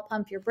things to help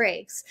pump your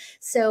brakes.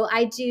 So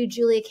I do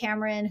Julia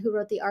Cameron, who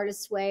wrote The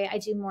Artist's Way. I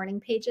do morning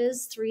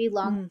pages, 3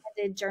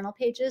 long-headed journal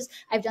pages.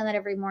 I've done that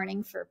every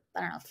morning for,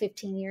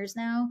 15 years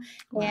now.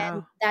 Wow.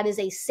 And that is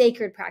a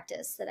sacred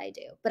practice that I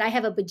do. But I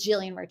have a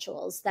bajillion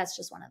rituals. That's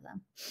just one of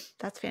them.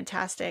 That's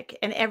fantastic.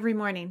 And every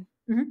morning.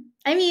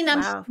 I'm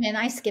human.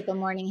 I skip a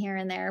morning here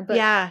and there, but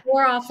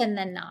more often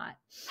than not.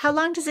 How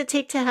long does it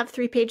take to have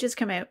 3 pages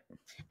come out?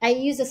 I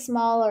use a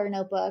smaller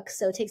notebook,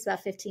 so it takes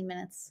about 15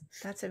 minutes.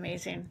 That's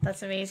amazing.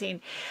 That's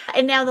amazing.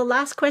 And now the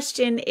last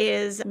question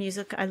is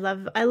music. I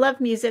love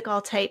music,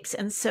 all types.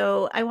 And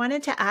so I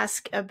wanted to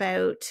ask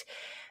about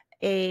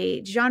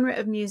a genre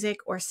of music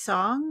or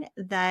song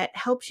that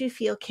helps you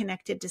feel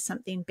connected to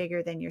something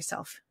bigger than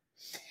yourself.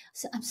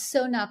 So I'm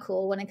so not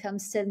cool when it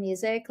comes to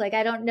music. Like,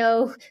 I don't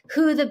know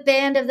who the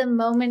band of the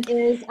moment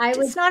is.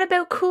 It's not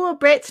about cool,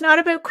 Britt. It's not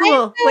about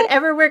cool.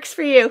 Whatever works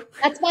for you.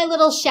 That's my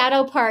little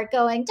shadow part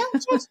going,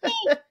 don't judge me.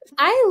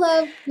 I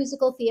love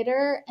musical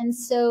theater. And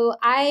so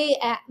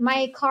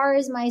my car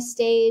is my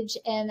stage.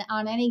 And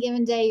on any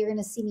given day, you're going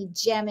to see me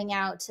jamming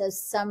out to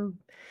some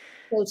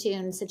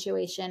show-tune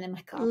situation in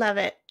my car. Love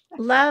it.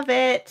 Love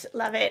it.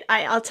 Love it.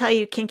 I'll tell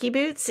you, Kinky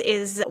Boots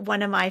is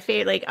one of my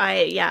favorite.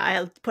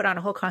 I'll put on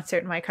a whole concert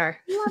in my car.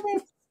 Love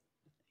it.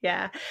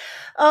 Yeah.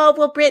 Oh,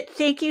 well, Britt,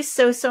 thank you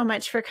so, so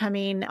much for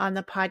coming on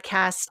the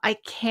podcast. I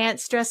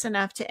can't stress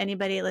enough to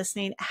anybody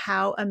listening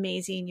how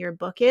amazing your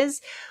book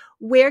is.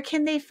 Where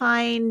can they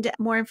find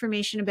more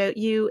information about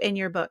you and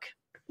your book?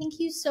 Thank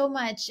you so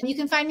much. You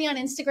can find me on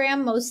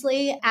Instagram,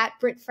 mostly at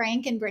Britt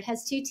Frank, and Britt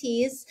has 2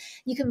 T's.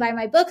 You can buy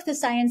my book, The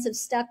Science of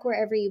Stuck,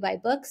 wherever you buy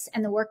books.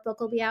 And the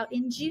workbook will be out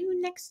in June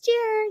next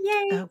year.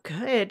 Yay. Oh,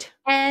 good.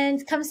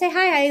 And come say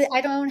hi.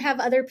 I don't have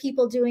other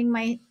people doing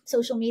my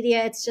social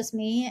media. It's just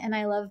me. And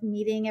I love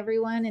meeting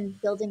everyone and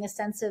building a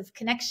sense of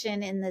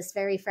connection in this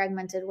very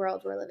fragmented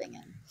world we're living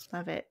in.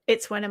 Love it.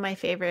 It's one of my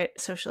favorite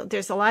social.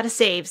 There's a lot of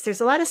saves.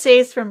 There's a lot of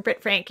saves from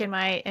Britt Frank in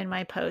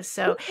my posts.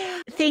 So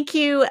thank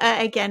you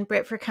again,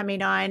 Britt, for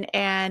coming on.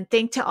 And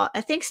thanks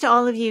to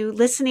all of you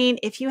listening.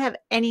 If you have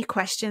any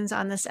questions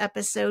on this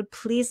episode,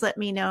 please let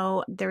me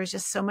know. There was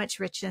just so much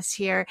richness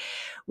here.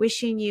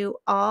 Wishing you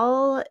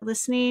all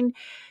listening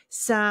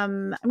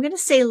I'm going to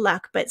say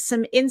luck, but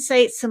some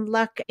insight, some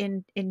luck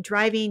in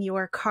driving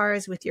your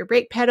cars with your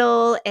brake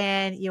pedal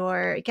and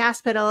your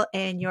gas pedal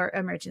and your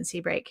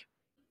emergency brake.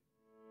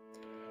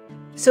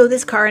 So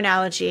this car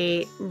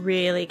analogy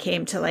really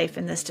came to life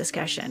in this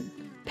discussion.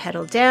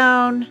 Pedal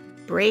down,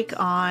 brake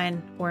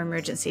on, or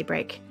emergency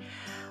brake.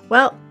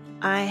 Well,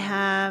 I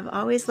have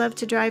always loved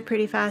to drive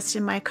pretty fast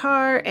in my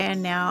car,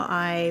 and now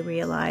I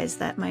realize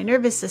that my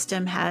nervous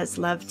system has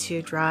loved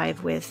to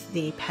drive with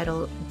the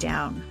pedal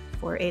down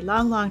for a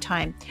long, long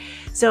time.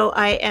 So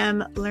I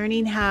am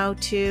learning how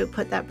to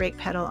put that brake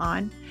pedal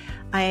on.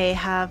 I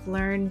have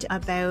learned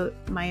about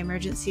my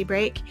emergency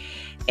brake,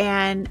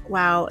 and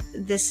wow,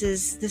 this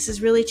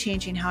is really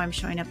changing how I'm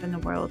showing up in the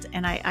world.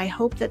 And I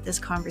hope that this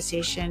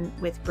conversation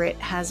with Britt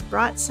has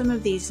brought some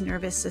of these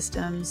nervous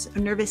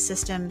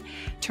system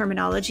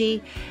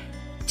terminology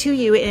to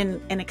you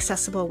in an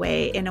accessible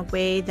way, in a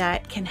way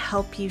that can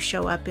help you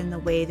show up in the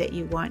way that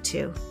you want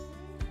to.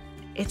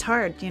 It's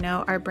hard,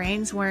 our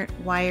brains weren't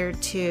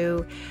wired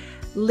to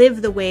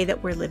live the way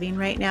that we're living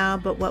right now,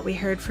 but what we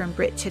heard from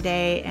Britt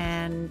today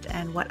and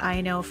what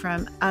I know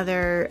from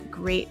other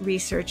great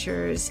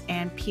researchers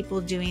and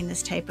people doing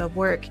this type of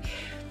work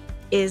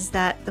is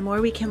that the more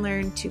we can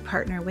learn to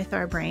partner with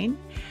our brain,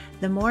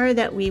 the more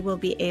that we will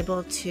be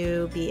able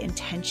to be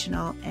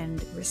intentional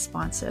and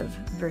responsive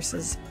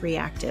versus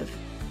reactive.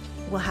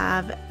 We'll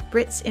have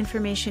Britt's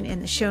information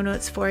in the show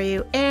notes for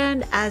you.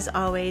 And as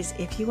always,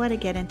 if you want to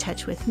get in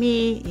touch with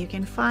me, you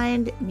can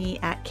find me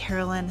at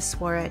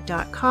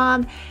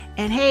carolynswora.com.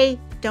 And hey,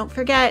 don't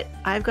forget,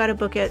 I've got a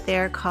book out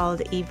there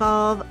called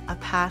Evolve, A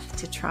Path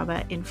to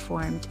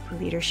Trauma-Informed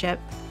Leadership.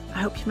 I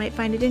hope you might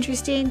find it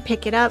interesting.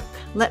 Pick it up.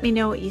 Let me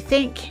know what you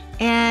think.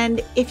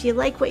 And if you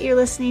like what you're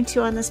listening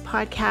to on this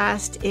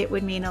podcast, it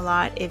would mean a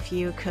lot if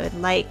you could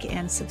like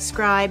and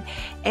subscribe.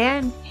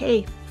 And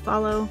hey,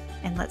 follow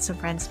and let some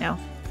friends know.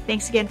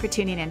 Thanks again for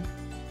tuning in.